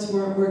toilets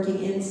weren't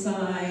working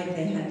inside.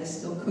 They had to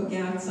still cook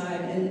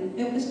outside, and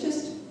it was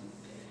just,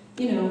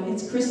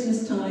 it's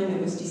Christmas time.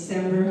 It was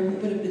December.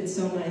 It would have been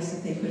so nice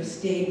if they could have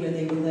stayed where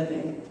they were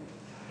living.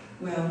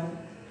 Well,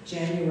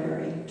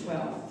 January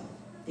 12th,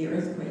 the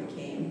earthquake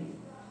came,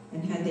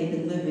 and had they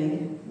been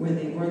living where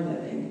they were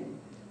living,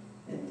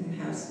 the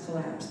house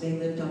collapsed. They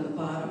lived on the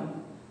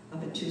bottom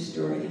of a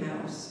 2-story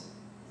house,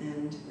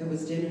 and it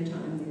was dinner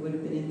time. They would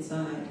have been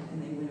inside,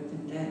 and they would have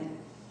been dead.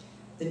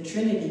 The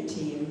Trinity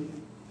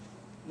team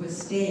was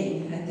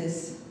staying at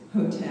this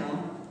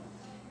hotel,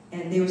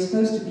 and they were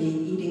supposed to be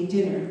eating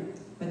dinner,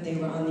 but they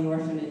were on the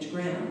orphanage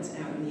grounds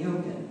out in the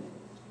open.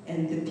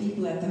 And the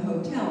people at the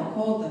hotel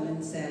called them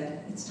and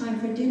said, "It's time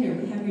for dinner,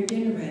 we have your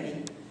dinner ready."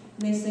 And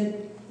they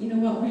said, "You know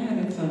what, we're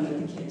having fun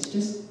with the kids,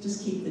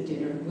 just keep the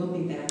dinner, we'll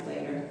be back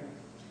later."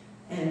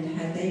 And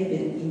had they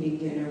been eating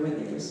dinner where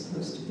they were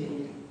supposed to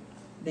be,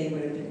 they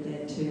would have been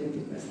dead too,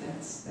 because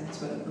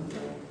that's what it looked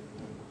like.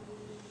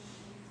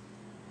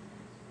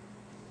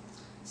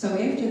 So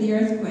after the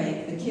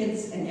earthquake, the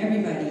kids and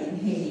everybody in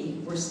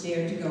Haiti were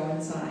scared to go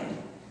inside,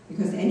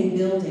 because any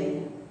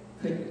building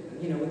could,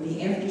 with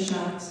the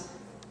aftershocks,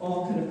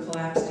 all could have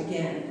collapsed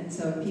again. And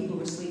so people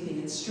were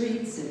sleeping in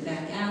streets and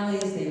back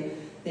alleys.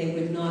 They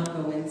would not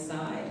go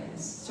inside,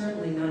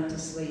 certainly not to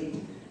sleep.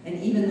 And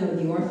even though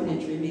the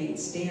orphanage remained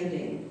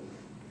standing,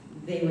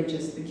 the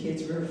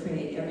kids were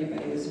afraid.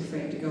 Everybody was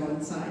afraid to go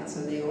inside.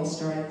 So they all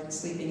started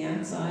sleeping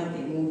outside.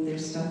 They moved their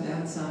stuff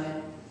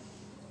outside.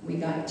 We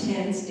got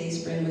tents.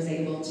 Dayspring was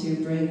able to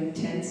bring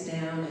tents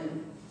down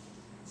and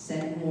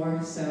send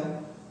more.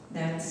 So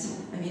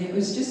it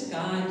was just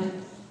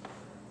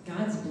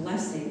God's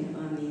blessing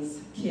on these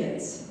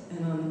kids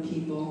and on the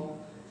people.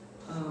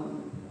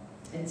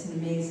 It's an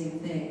amazing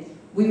thing.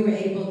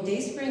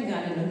 Dayspring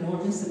got an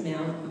enormous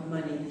amount of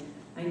money.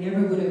 I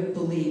never would have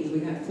believed. We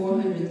got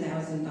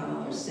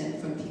 $400,000 sent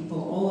from people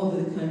all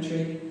over the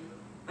country.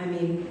 I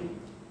mean,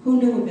 who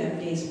knew about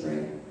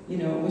Dayspring?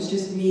 It was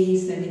just me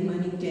sending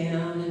money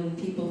down and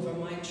people from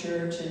my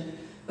church,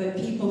 but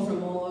people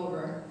from all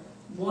over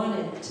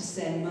wanted to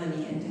send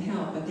money and to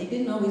help, but they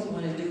didn't always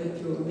want to do it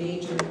through a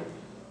major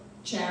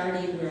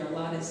charity where a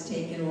lot is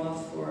taken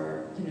off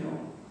for,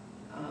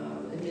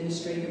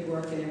 administrative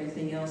work and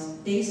everything else.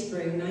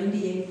 Dayspring,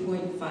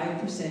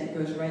 98.5%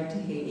 goes right to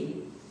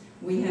Haiti.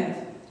 We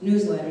have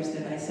newsletters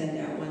that I send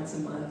out once a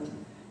month,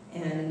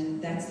 and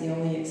that's the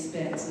only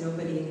expense.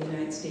 Nobody in the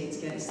United States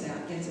gets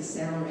a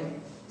salary.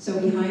 So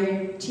we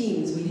hired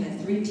teams. We had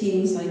 3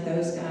 teams like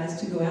those guys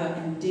to go out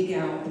and dig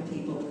out the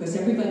people, because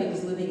everybody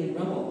was living in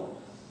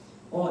rubble.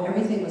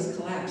 Everything was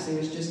collapsed. There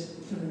was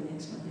just, put on the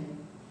next one here.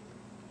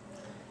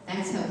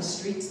 That's how the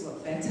streets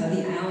looked. That's how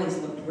the alleys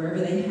looked. Wherever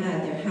they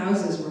had, their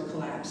houses were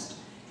collapsed.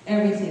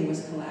 Everything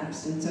was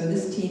collapsed. And so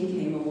this team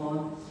came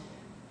along.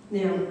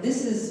 Now,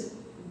 this is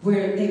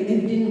where they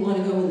didn't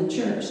want to go in the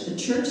church. The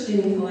church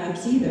didn't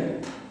collapse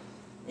either.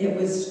 It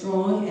was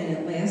strong and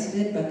it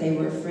lasted, but they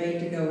were afraid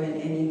to go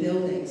in any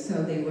building.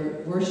 So they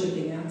were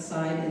worshiping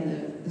outside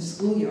in the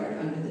schoolyard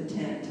under the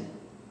tent.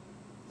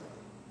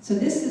 So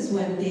this is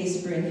what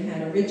Dayspring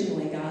had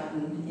originally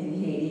gotten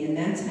in Haiti, and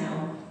that's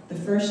how the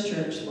first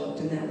church looked.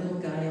 And that little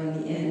guy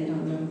on the end,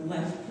 on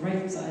the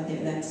right side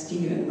there, that's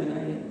Stephen when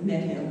I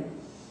met him.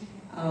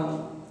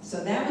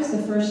 So that was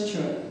the first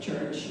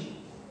church.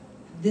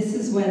 This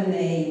is when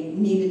they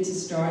needed to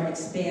start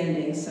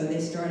expanding, so they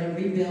started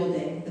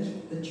rebuilding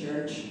the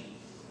church.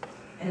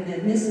 And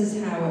then this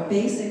is how it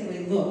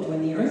basically looked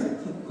when the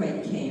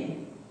earthquake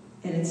came,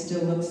 and it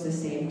still looks the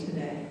same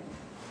today.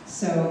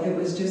 So it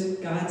was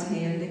just God's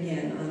hand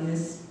again on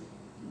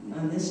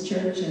this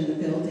church and the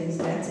buildings.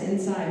 That's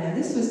inside. Now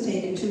this was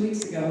taken 2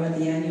 weeks ago at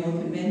the annual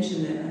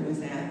convention that I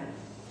was at.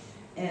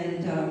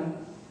 And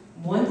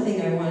one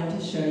thing I wanted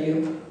to show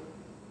you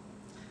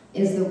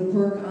is the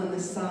work on the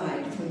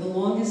side. For the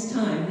longest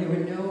time, there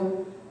were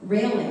no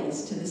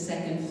railings to the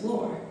second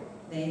floor.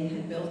 They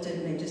had built it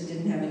and they just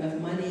didn't have enough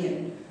money.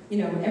 And,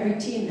 every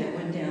team that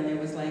went down there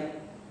was like,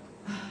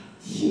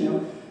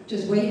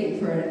 just waiting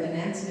for an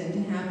accident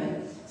to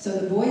happen. So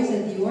the boys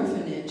at the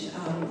orphanage,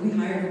 we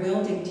hired a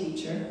welding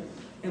teacher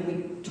and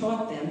we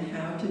taught them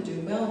how to do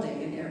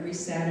welding. And every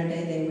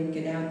Saturday they would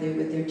get out there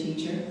with their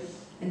teacher.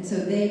 And so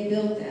they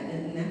built that,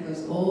 and that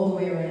goes all the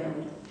way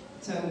around.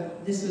 So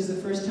this was the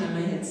first time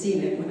I had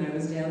seen it when I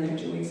was down there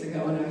 2 weeks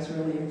ago, and I was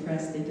really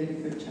impressed. They did a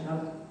good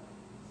job.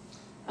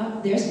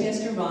 There's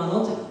Pastor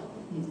Ronald,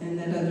 and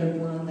that other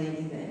blonde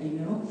lady that you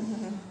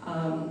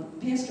know.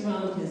 Pastor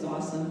Ronald is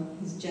awesome.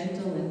 He's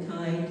gentle and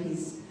kind.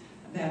 He's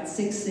about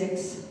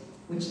 6'6",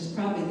 which is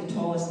probably the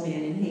tallest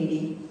man in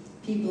Haiti.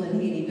 People in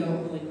Haiti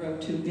don't really grow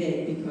too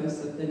big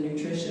because of the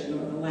nutrition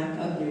or the lack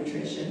of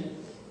nutrition,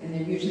 and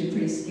they're usually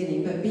pretty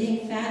skinny. But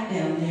being fat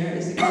down there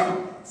is a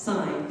good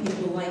sign.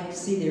 People like to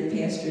see their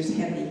pastors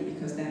heavy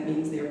because that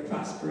means they're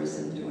prosperous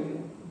and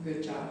doing a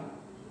good job.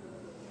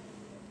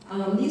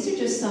 These are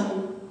just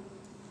some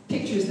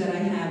pictures that I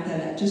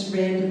have, just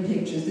random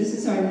pictures. This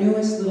is our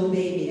newest little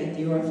baby at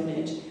the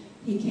orphanage.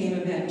 He came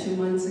about 2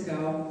 months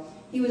ago.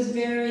 He was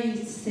very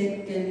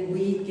sick and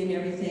weak and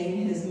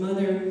everything. His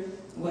mother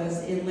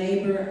was in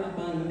labor up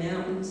on the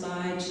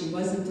mountainside. She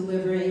wasn't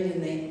delivering,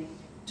 and they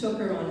took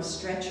her on a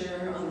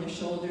stretcher on their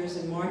shoulders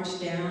and marched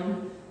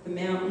down the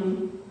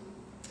mountain.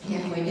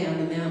 Halfway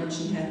down the mountain,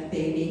 she had the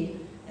baby,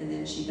 and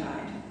then she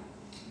died.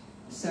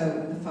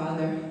 So the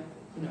father,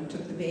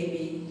 took the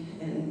baby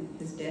and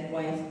his dead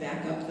wife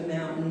back up the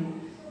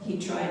mountain. He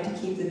tried to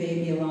keep the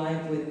baby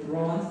alive with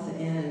broth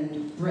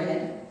and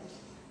bread,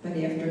 but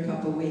after a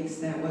couple weeks,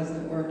 that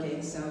wasn't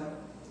working. So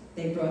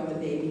they brought the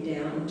baby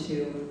down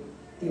to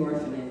the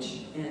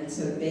orphanage. And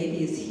so the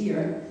baby is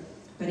here,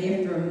 but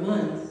after a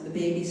month, the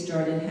baby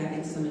started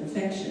having some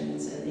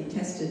infections, and they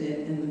tested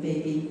it, and the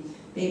baby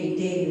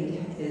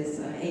David is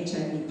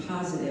HIV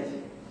positive.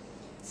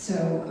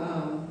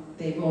 So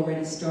they've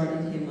already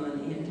started him on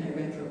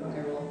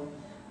antiretroviral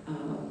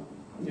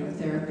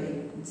therapy,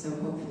 and so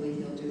hopefully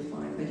he'll do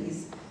fine. But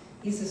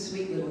he's a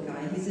sweet little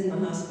guy. He's in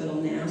the hospital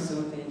now, so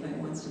if anybody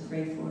wants to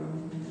pray for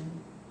him.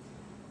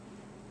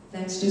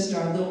 That's just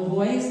our little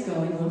boys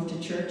going off to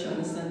church on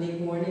a Sunday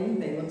morning.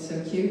 They look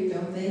so cute,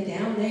 don't they?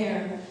 Down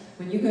there,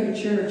 when you go to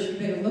church, you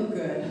better look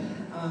good.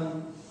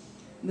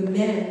 The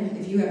men,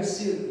 if you have a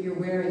suit, you're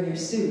wearing your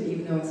suit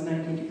even though it's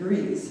 90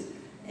 degrees.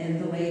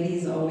 And the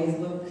ladies always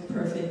look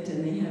perfect,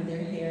 and they have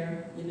their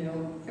hair, they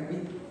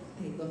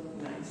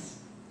look nice.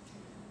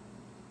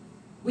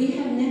 We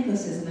have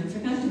necklaces, and I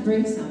forgot to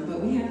bring some,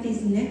 but we have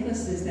these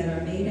necklaces that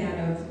are made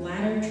out of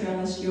ladder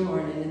trellis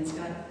yarn, and it's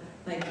got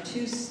like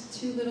two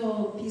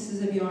little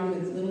pieces of yarn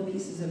with little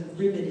pieces of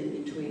ribbon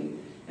in between.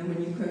 And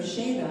when you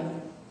crochet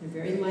them, they're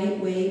very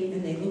lightweight,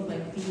 and they look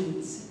like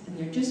beads, and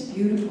they're just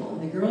beautiful.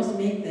 And the girls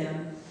make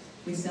them.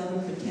 We sell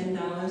them for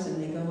 $10,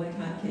 and they go like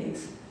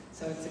hotcakes.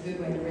 So it's a good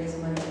way to raise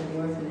money for the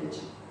orphanage.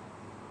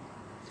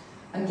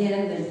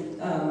 Again,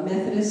 the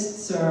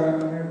Methodists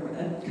are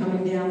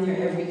coming down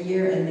there every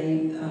year, and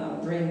they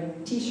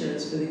bring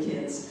T-shirts for the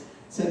kids.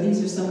 So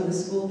these are some of the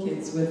school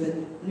kids with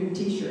the new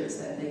T-shirts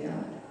that they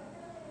got.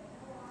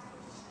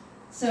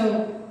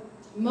 So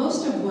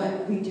most of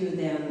what we do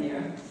down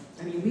there,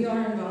 we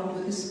are involved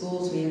with the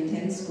schools. We have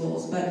 10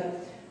 schools,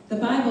 but the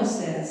Bible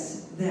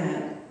says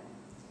that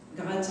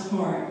God's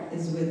heart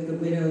is with the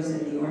widows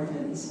and the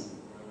orphans.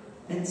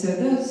 And so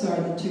those are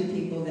the two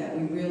people that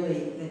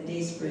that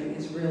Dayspring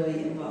is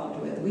really involved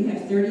with. We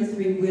have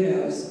 33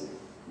 widows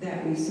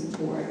that we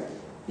support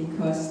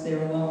because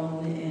they're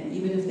alone, and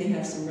even if they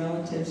have some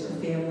relatives or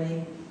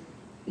family,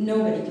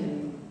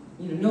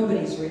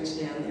 nobody's rich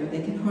down there.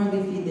 They can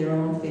hardly feed their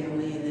own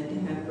family, and then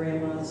to have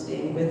grandma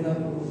staying with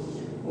them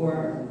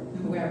or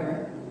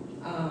whoever.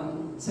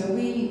 So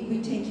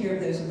we take care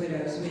of those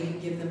widows. We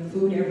give them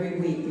food every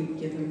week. We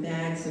give them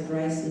bags of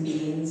rice and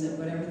beans and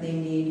whatever they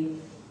need.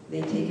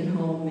 They take it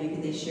home, maybe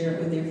they share it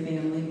with their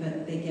family,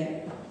 but they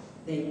get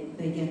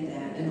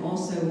that. And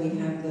also we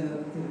have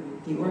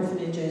the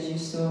orphanage, as you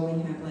saw.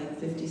 We have like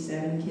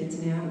 57 kids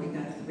now. We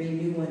got 3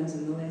 new ones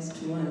in the last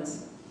 2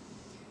 months.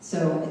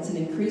 So it's an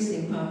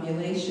increasing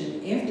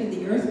population. After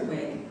the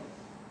earthquake,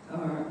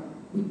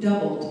 we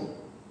doubled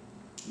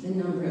the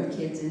number of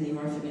kids in the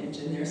orphanage,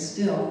 and there's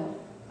still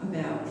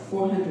about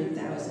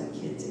 400,000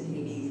 kids in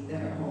Haiti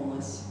that are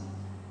homeless,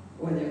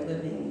 or they're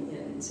living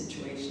in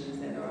situations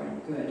that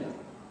aren't good.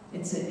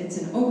 It's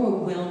an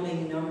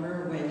overwhelming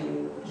number when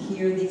you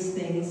hear these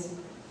things.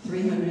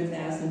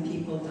 300,000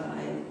 people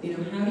died.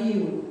 How do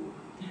you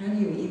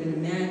even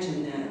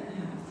imagine that?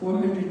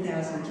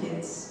 400,000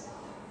 kids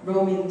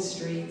roaming the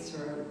streets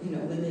or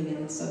living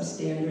in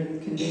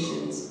substandard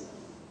conditions.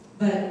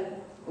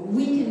 But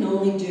we can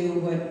only do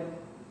what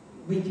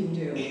we can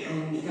do,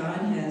 and God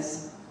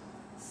has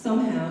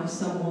somehow,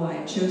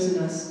 somewhat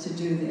chosen us to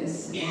do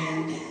this,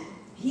 and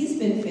He's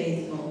been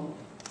faithful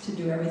to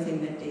do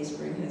everything that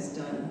Dayspring has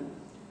done.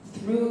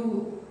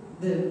 Through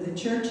the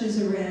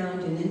churches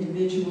around and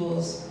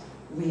individuals,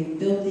 we've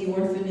built the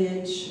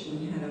orphanage.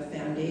 We had a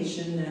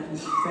foundation that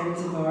was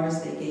friends of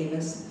ours. They gave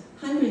us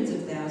hundreds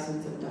of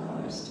thousands of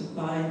dollars to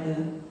buy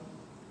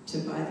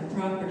the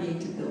property,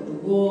 to build the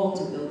wall,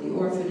 to build the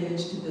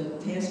orphanage, to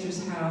build the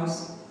pastor's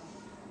house.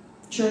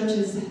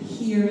 Churches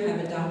here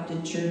have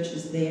adopted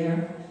churches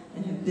there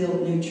and have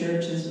built new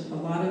churches. A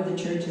lot of the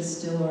churches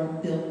still are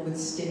built with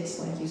sticks,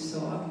 like you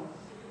saw.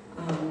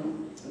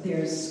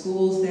 There's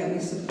schools that we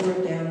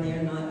support down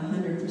there, not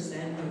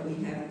 100%, but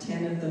we have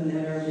 10 of them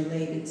that are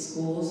related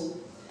schools.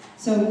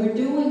 So we're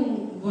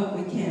doing what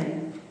we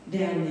can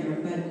down there,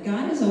 but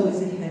God is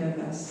always ahead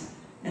of us.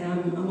 And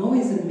I'm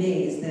always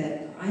amazed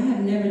that I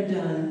have never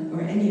done,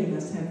 or any of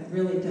us have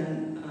really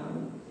done,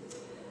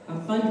 a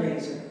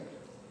fundraiser.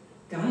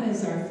 God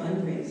is our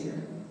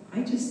fundraiser.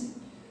 I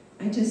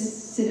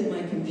just sit at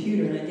my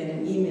computer and I get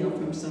an email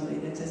from somebody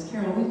that says,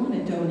 Carol, we want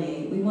to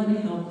donate. We want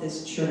to help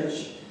this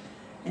church.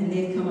 And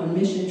they've come on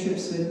mission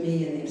trips with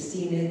me, and they've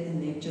seen it,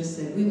 and they've just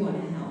said, we want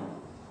to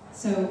help.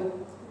 So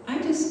I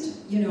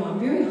just, I'm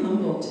very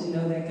humbled to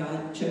know that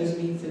God chose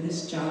me for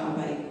this job.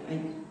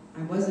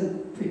 I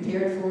wasn't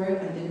prepared for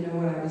it. I didn't know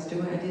what I was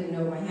doing. I didn't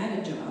know I had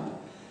a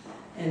job.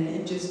 And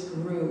it just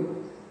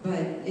grew.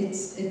 But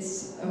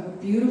it's a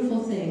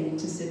beautiful thing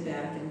to sit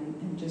back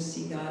and just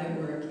see God at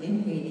work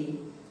in Haiti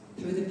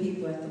through the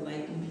people at the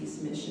Light and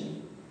Peace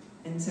Mission.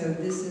 And so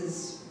this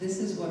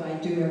is what I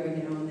do every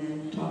now and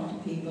then, talk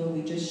to people.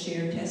 We just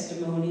share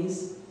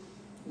testimonies.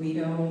 We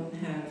don't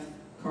have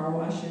car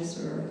washes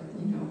or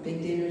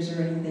big dinners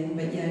or anything,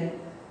 but yet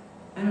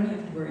I don't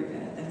have to worry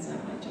about it. That's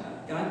not my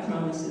job. God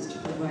promises to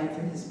provide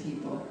for His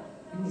people,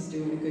 and He's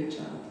doing a good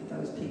job for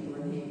those people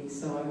in Haiti.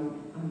 So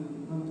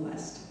I'm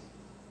blessed.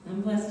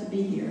 I'm blessed to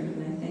be here,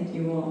 and I thank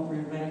you all for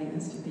inviting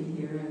us to be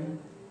here, and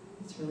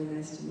it's really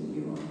nice to meet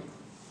you all.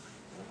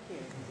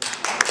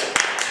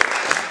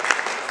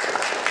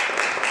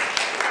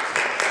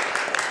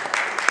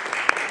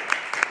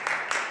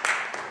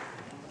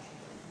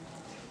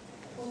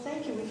 Well,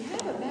 thank you. We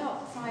have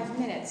about 5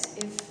 minutes.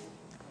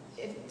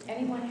 If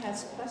anyone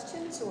has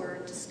questions or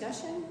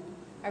discussion,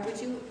 are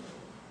you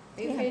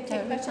okay to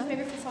take questions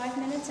maybe for 5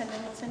 minutes and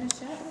then we'll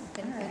finish up?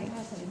 All right.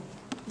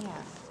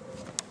 Yeah.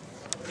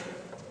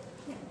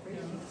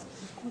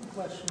 Quick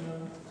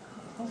question,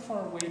 how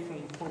far away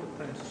from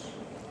Port-au-Prince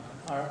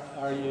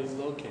are you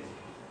located?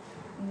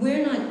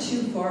 We're not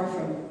too far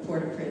from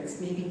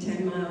Port-au-Prince, maybe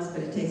 10 miles,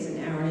 but it takes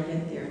an hour to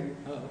get there.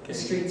 Oh, okay. The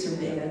streets are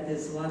bad,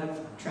 there's a lot of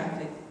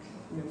traffic,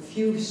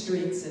 few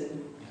streets,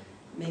 and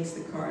makes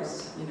the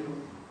cars,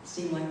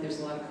 seem like there's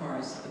a lot of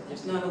cars, but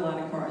there's not a lot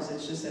of cars,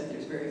 it's just that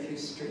there's very few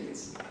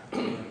streets.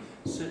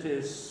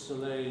 Cité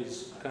Soleil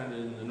is kind of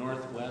in the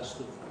northwest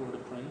of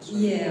Port-au-Prince?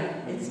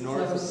 Yeah, it's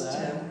north close of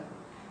that? to,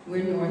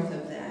 we're north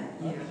of that,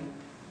 yeah. Okay.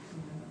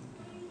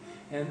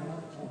 And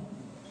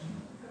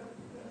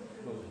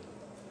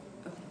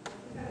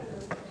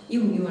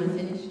You want to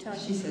finish?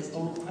 She says.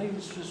 I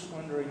was just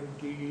wondering,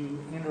 do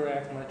you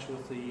interact much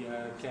with the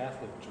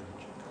Catholic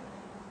Church?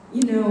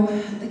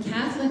 The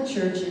Catholic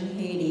Church in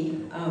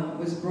Haiti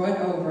was brought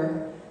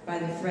over by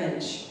the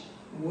French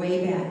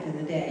way back in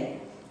the day.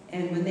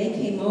 And when they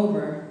came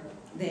over,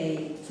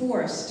 they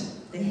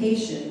forced the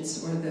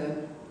Haitians, or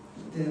the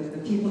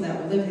people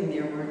that were living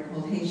there weren't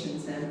called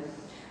Haitians then,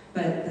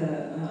 but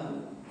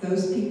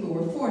those people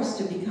were forced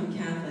to become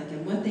Catholic.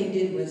 And what they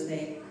did was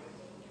they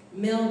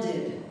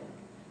melded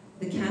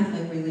the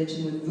Catholic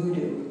religion with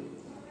voodoo,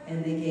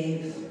 and they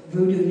gave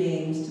voodoo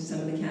names to some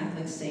of the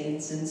Catholic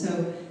saints, and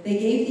so they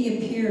gave the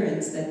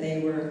appearance that they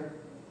were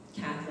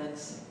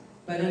Catholics,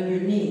 but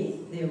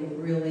underneath they were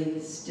really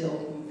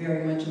still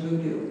very much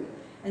voodoo.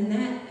 And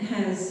that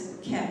has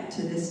kept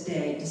to this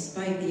day,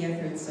 despite the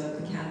efforts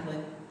of the Catholic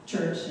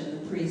Church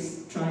and the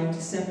priests trying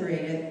to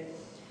separate it,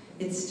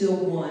 it's still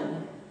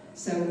one.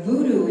 So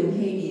voodoo in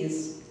Haiti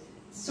is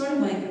sort of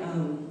like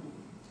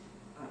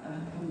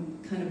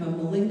kind of a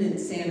malignant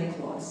Santa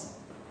Claus.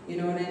 You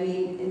know what I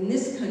mean? In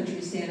this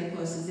country, Santa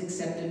Claus is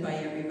accepted by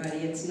everybody.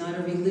 It's not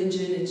a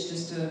religion, it's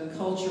just a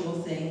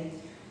cultural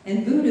thing.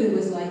 And voodoo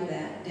was like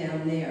that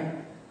down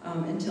there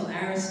until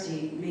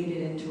Aristide made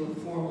it into a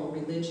formal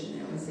religion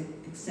that was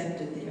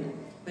accepted there.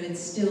 But it's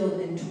still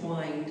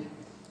entwined.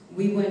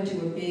 We went to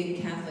a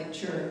big Catholic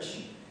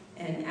church,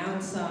 and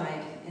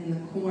outside in the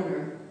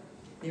corner,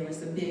 there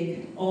was a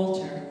big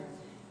altar.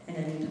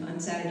 And on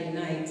Saturday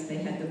nights, they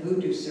had the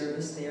voodoo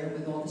service there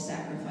with all the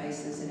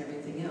sacrifices and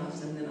everything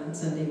else. And then on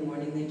Sunday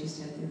morning, they just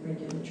had their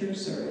regular church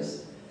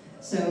service.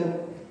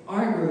 So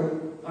our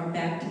group are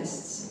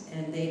Baptists,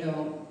 and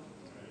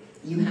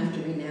you have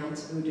to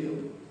renounce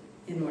voodoo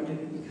in order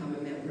to become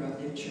a member of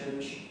their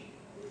church.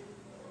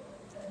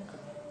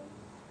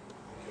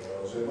 Okay,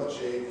 was there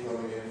much aid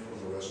coming in from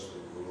the rest of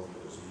the world?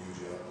 There was a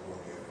huge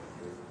outpouring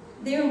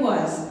after There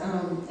was,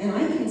 and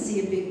I can see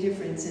a big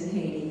difference in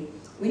Haiti.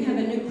 We have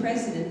a new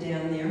president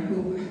down there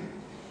who,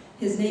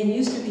 his name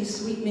used to be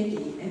Sweet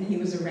Mickey, and he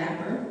was a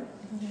rapper,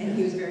 and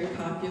he was very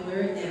popular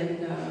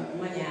in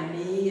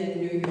Miami and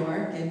New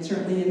York, and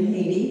certainly in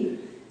Haiti.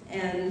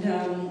 And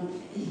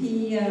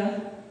he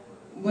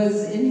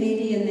was in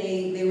Haiti, and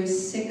they were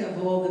sick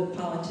of all the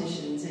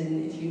politicians,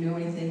 and if you know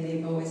anything,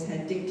 they've always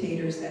had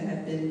dictators that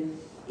have been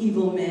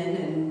evil men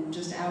and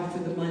just out for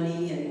the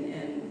money,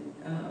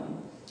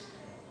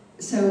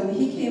 so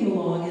he came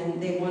along,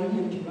 and they wanted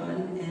him to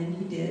run, and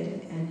he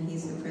did, and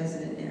he's the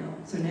president now.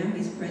 So now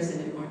he's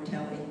President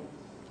Martelli.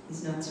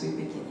 He's not Sweet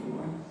Mickey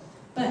anymore.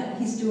 But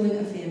he's doing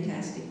a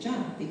fantastic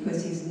job,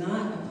 because he's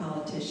not a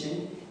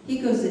politician. He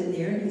goes in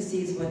there, and he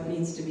sees what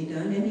needs to be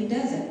done, and he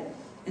does it.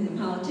 And the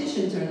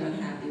politicians are not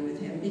happy with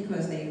him,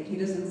 because he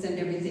doesn't send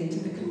everything to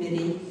the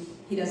committee.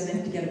 He doesn't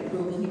have to get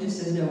approval. He just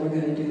says, no, we're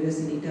going to do this,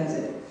 and he does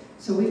it.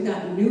 So we've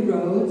got new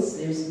roads.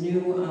 There's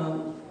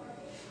new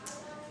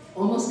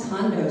almost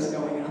condos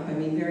going up. I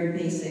mean, very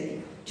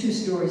basic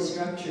two-story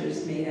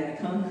structures made out of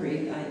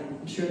concrete.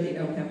 I'm sure they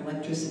don't have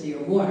electricity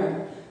or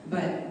water,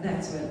 but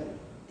that's what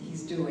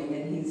he's doing,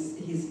 and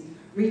he's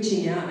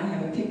reaching out. I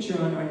have a picture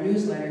on our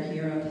newsletter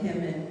here of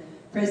him and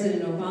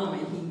President Obama.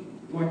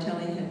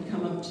 Martelli had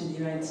come up to the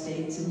United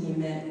States, and he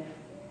met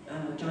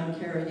John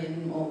Kerrigan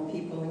and all the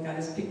people, and got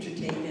his picture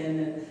taken.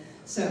 And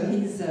so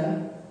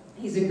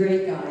he's a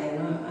great guy, and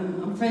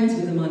I'm friends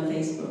with him on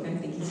Facebook. I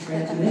think he's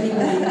friends with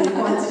anybody who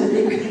wants to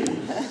be.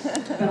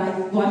 But I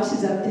watch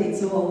his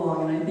updates all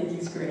along, and I think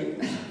he's great.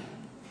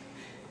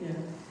 Yeah.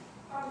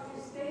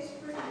 Is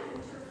Dayspring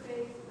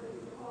interfaith, what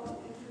you call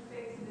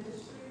interfaith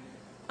ministry?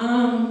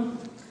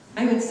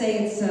 I would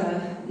say it's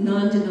a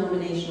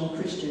non-denominational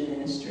Christian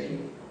ministry.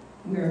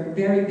 We're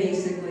very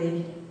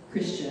basically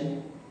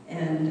Christian,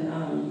 and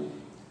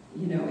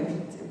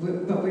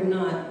but we're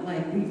not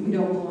like we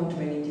don't belong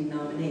to any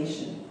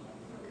denomination.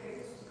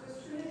 Okay,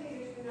 because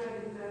Trinity is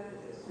United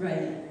Methodist.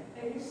 Right.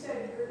 And you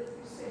said your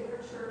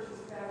church is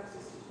Baptist.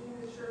 Is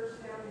you the church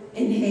down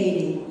in In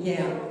Haiti, yeah.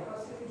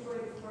 So you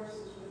joined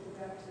forces with the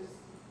Baptist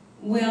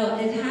Well,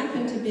 it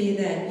happened to be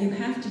that you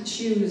have to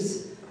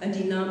choose a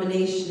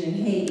denomination in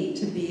Haiti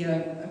to be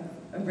a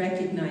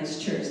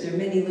recognized church. There are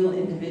many little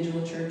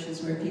individual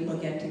churches where people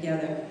get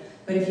together,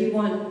 but if you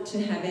want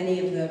to have any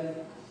of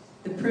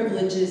the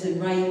privileges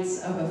and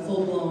rights of a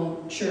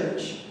full-blown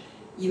church,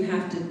 you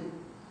have to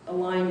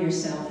align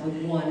yourself with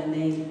one, and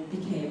they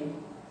became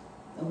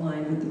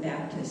aligned with the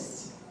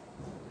Baptists.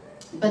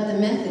 But the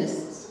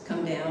Methodists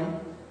come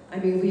down. I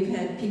mean, we've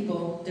had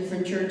people,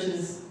 different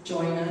churches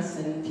join us,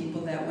 and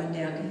people that went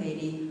down to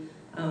Haiti,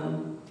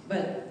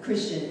 but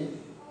Christian.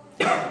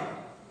 So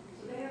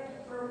they have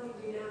to firmly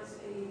denounce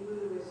any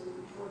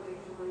Buddhism before they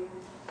join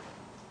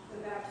the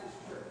Baptist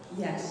church?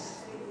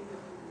 Yes,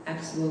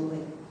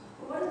 absolutely.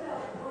 What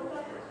about the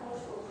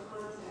cultural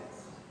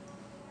context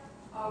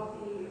of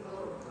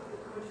the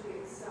country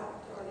itself?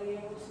 Are they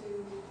able to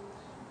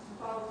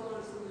follow through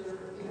on some of their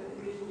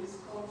indigenous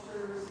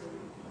cultures and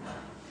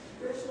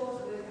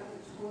rituals, or they have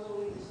to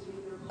totally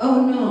speak their?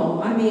 Oh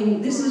no, I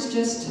mean, this is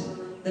just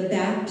the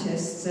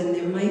Baptists, and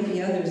there might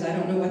be others. I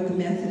don't know what the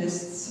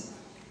Methodists,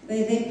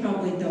 they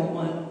probably don't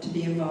want to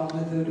be involved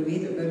with voodoo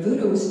either, but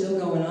voodoo is still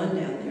going on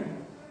down there.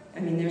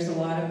 I mean, there's a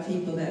lot of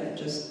people that are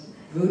just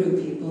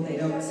voodoo people. They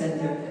don't send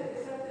their...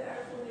 Is that the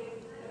actual name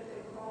that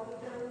they call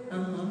it down there?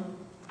 Uh-huh.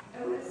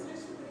 And when it's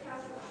mixed with the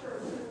Catholic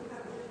Church, does it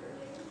have a different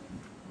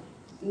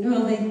name?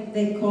 No,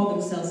 they call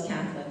themselves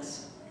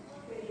Catholics.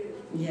 They do.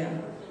 Yeah.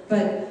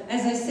 But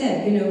as I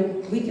said, you know,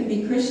 we can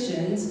be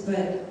Christians,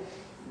 but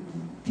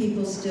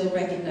people still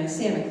recognize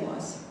Santa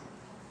Claus.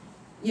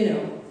 You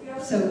know,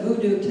 so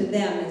voodoo to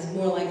them is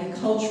more like a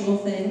cultural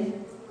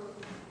thing,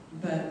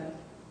 but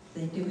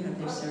they do have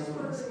their ceremonies.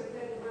 I was just wondering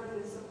if any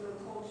remnants of their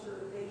culture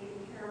they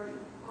can carry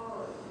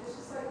on. It's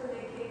just like when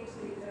they came to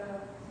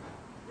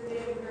the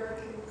Native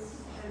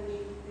Americans and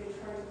they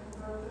tried to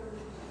convert them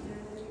to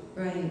Christianity.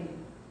 Right.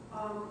 A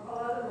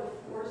lot of them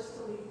were forced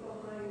to leave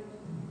behind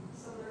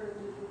some of their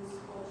indigenous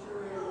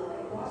culture and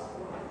they lost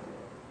a lot of it.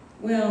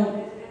 Well,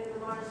 And in the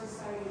modern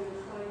society,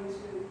 they're trying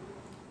to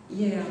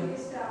yeah.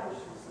 reestablish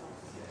themselves.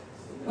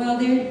 Well,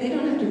 they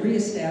don't have to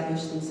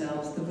reestablish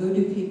themselves. The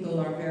voodoo people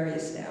are very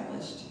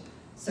established.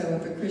 So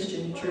if a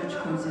Christian church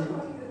comes in... I'm not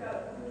talking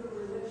about voodoo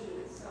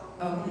religion itself.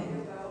 I'm Okay.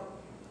 talking about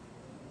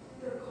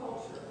their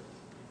culture.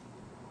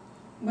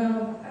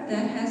 Well,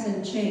 that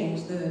hasn't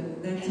changed.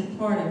 That's a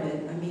part of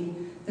it. I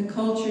mean, the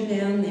culture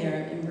down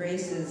there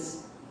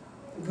embraces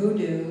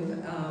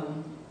voodoo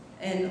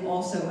and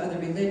also other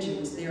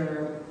religions. There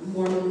are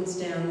Mormons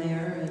down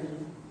there,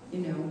 and, you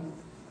know,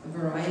 a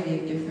variety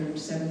of different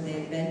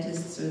Seventh-day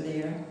Adventists are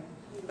there.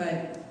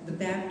 But the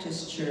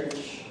Baptist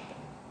Church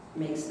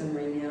makes them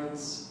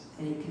renounce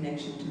any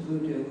connection to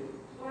voodoo.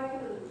 Well, I can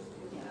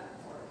understand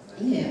that part.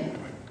 But, Yeah.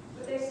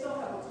 but they still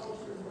have a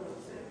culture, is what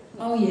I'm saying.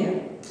 Oh, yeah.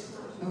 It's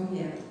not just- Oh,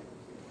 yeah.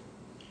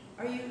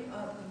 Are you,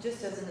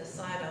 just as an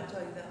aside, I'll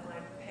tell you that my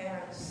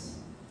parents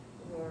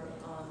were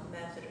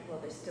Methodist, well,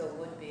 they still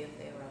would be if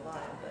they were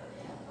alive, but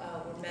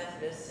were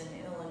Methodists in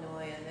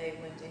Illinois, and they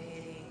went to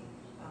Haiti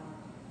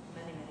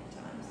many, many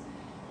times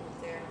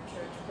with their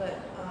church. But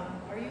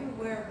are you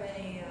aware of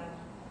any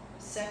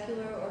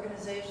secular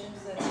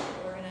organizations that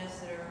are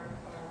organized that are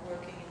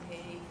working in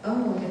Haiti?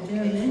 Oh,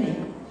 there are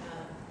many.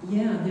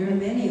 Yeah, there are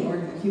many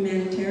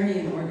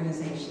humanitarian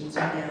organizations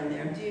are down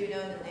there. Do you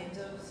know the names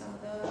of some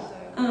of those?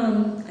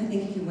 Or? I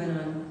think if you went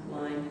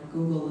online,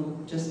 Google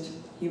them, just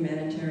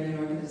humanitarian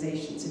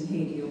organizations in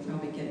Haiti, you'll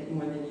probably get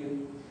more than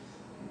you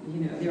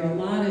know. There are a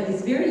lot of,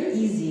 it's very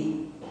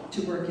easy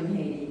to work in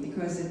Haiti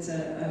because it's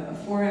a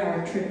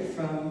 4-hour trip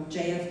from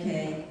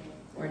JFK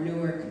or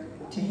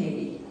Newark to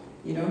Haiti.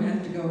 You don't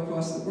have to go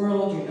across the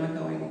world, you're not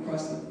going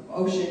across the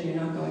ocean,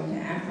 you're not going to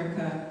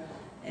Africa,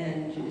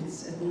 and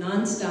it's a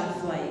non-stop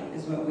flight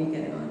is what we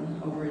get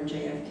on over in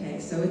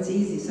JFK. So it's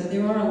easy. So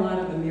there are a lot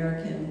of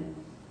American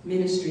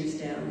ministries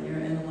down there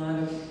and a lot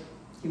of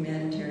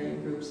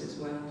humanitarian groups as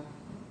well.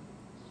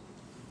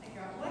 Hey,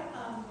 girl,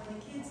 when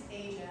the kids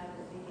age out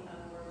of the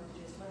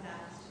orphanages, what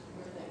happens to them?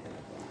 Where do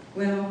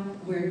they go? Well,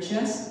 we're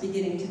just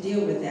beginning to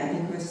deal with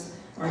that because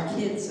our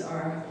kids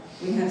are,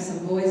 we have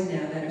some boys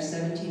now that are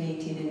 17,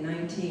 18, and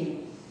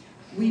 19.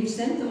 We've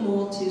sent them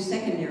all to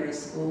secondary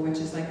school, which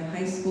is like a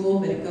high school,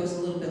 but it goes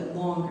a little bit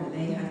longer.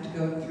 They have to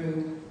go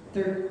through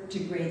to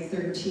grade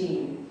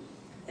 13.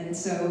 And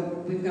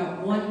so we've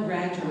got one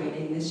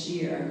graduating this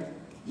year.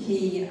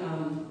 He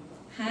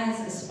has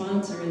a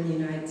sponsor in the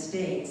United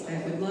States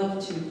that would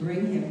love to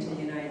bring him to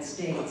the United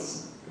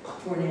States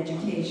for an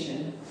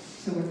education.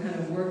 So we're kind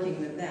of working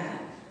with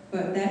that.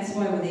 But that's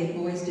why when the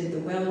boys did the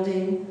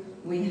welding,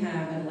 we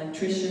have an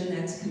electrician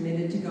that's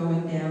committed to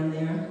going down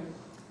there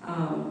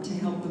to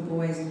help the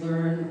boys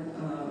learn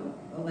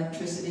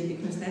electricity,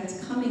 because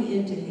that's coming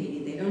into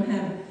Haiti. They don't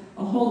have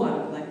a whole lot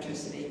of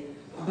electricity,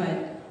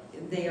 but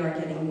they are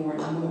getting more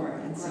and more.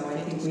 And so I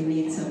think we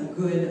need some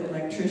good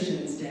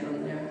electricians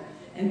down there.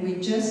 And we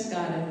just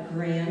got a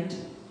grant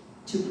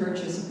to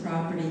purchase a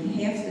property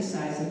half the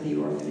size of the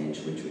orphanage,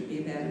 which would be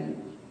about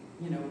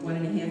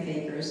 1.5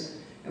 acres.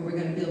 And we're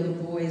going to build a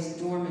boys'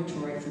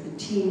 dormitory for the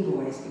teen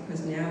boys,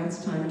 because now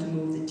it's time to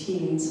move the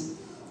teens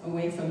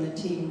away from the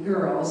teen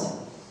girls.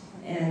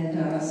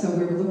 And so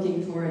we're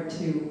looking forward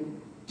to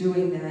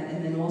doing that,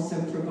 and then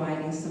also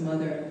providing some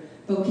other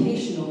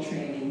vocational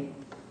training,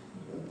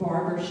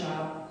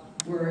 barbershop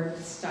work,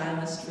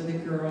 stylist for the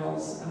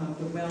girls,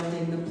 the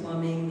welding, the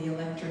plumbing, the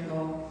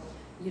electrical,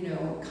 you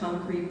know,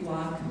 concrete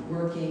block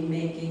working,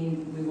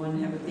 making. We want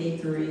to have a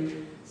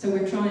bakery. So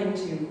we're trying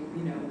to,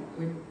 you know,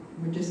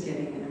 we're just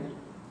getting there.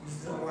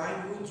 Is the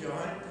language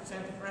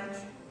 100% French?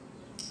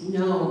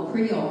 No,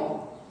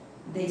 Creole.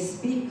 They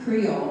speak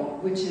Creole,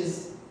 which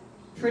is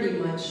pretty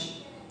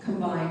much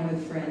combined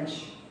with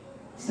French.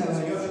 So What's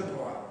the it's, other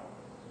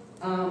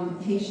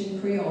part? Haitian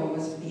Creole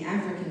was the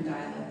African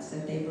dialects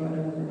that they brought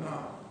over.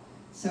 Oh.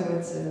 So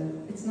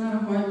it's not a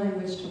hard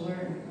language to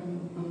learn.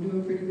 I'm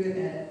doing pretty good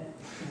at it.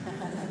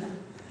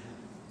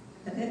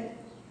 That's it.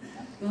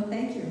 Well,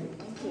 thank you.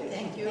 Thank you.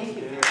 Thank you. Thank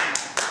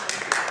you.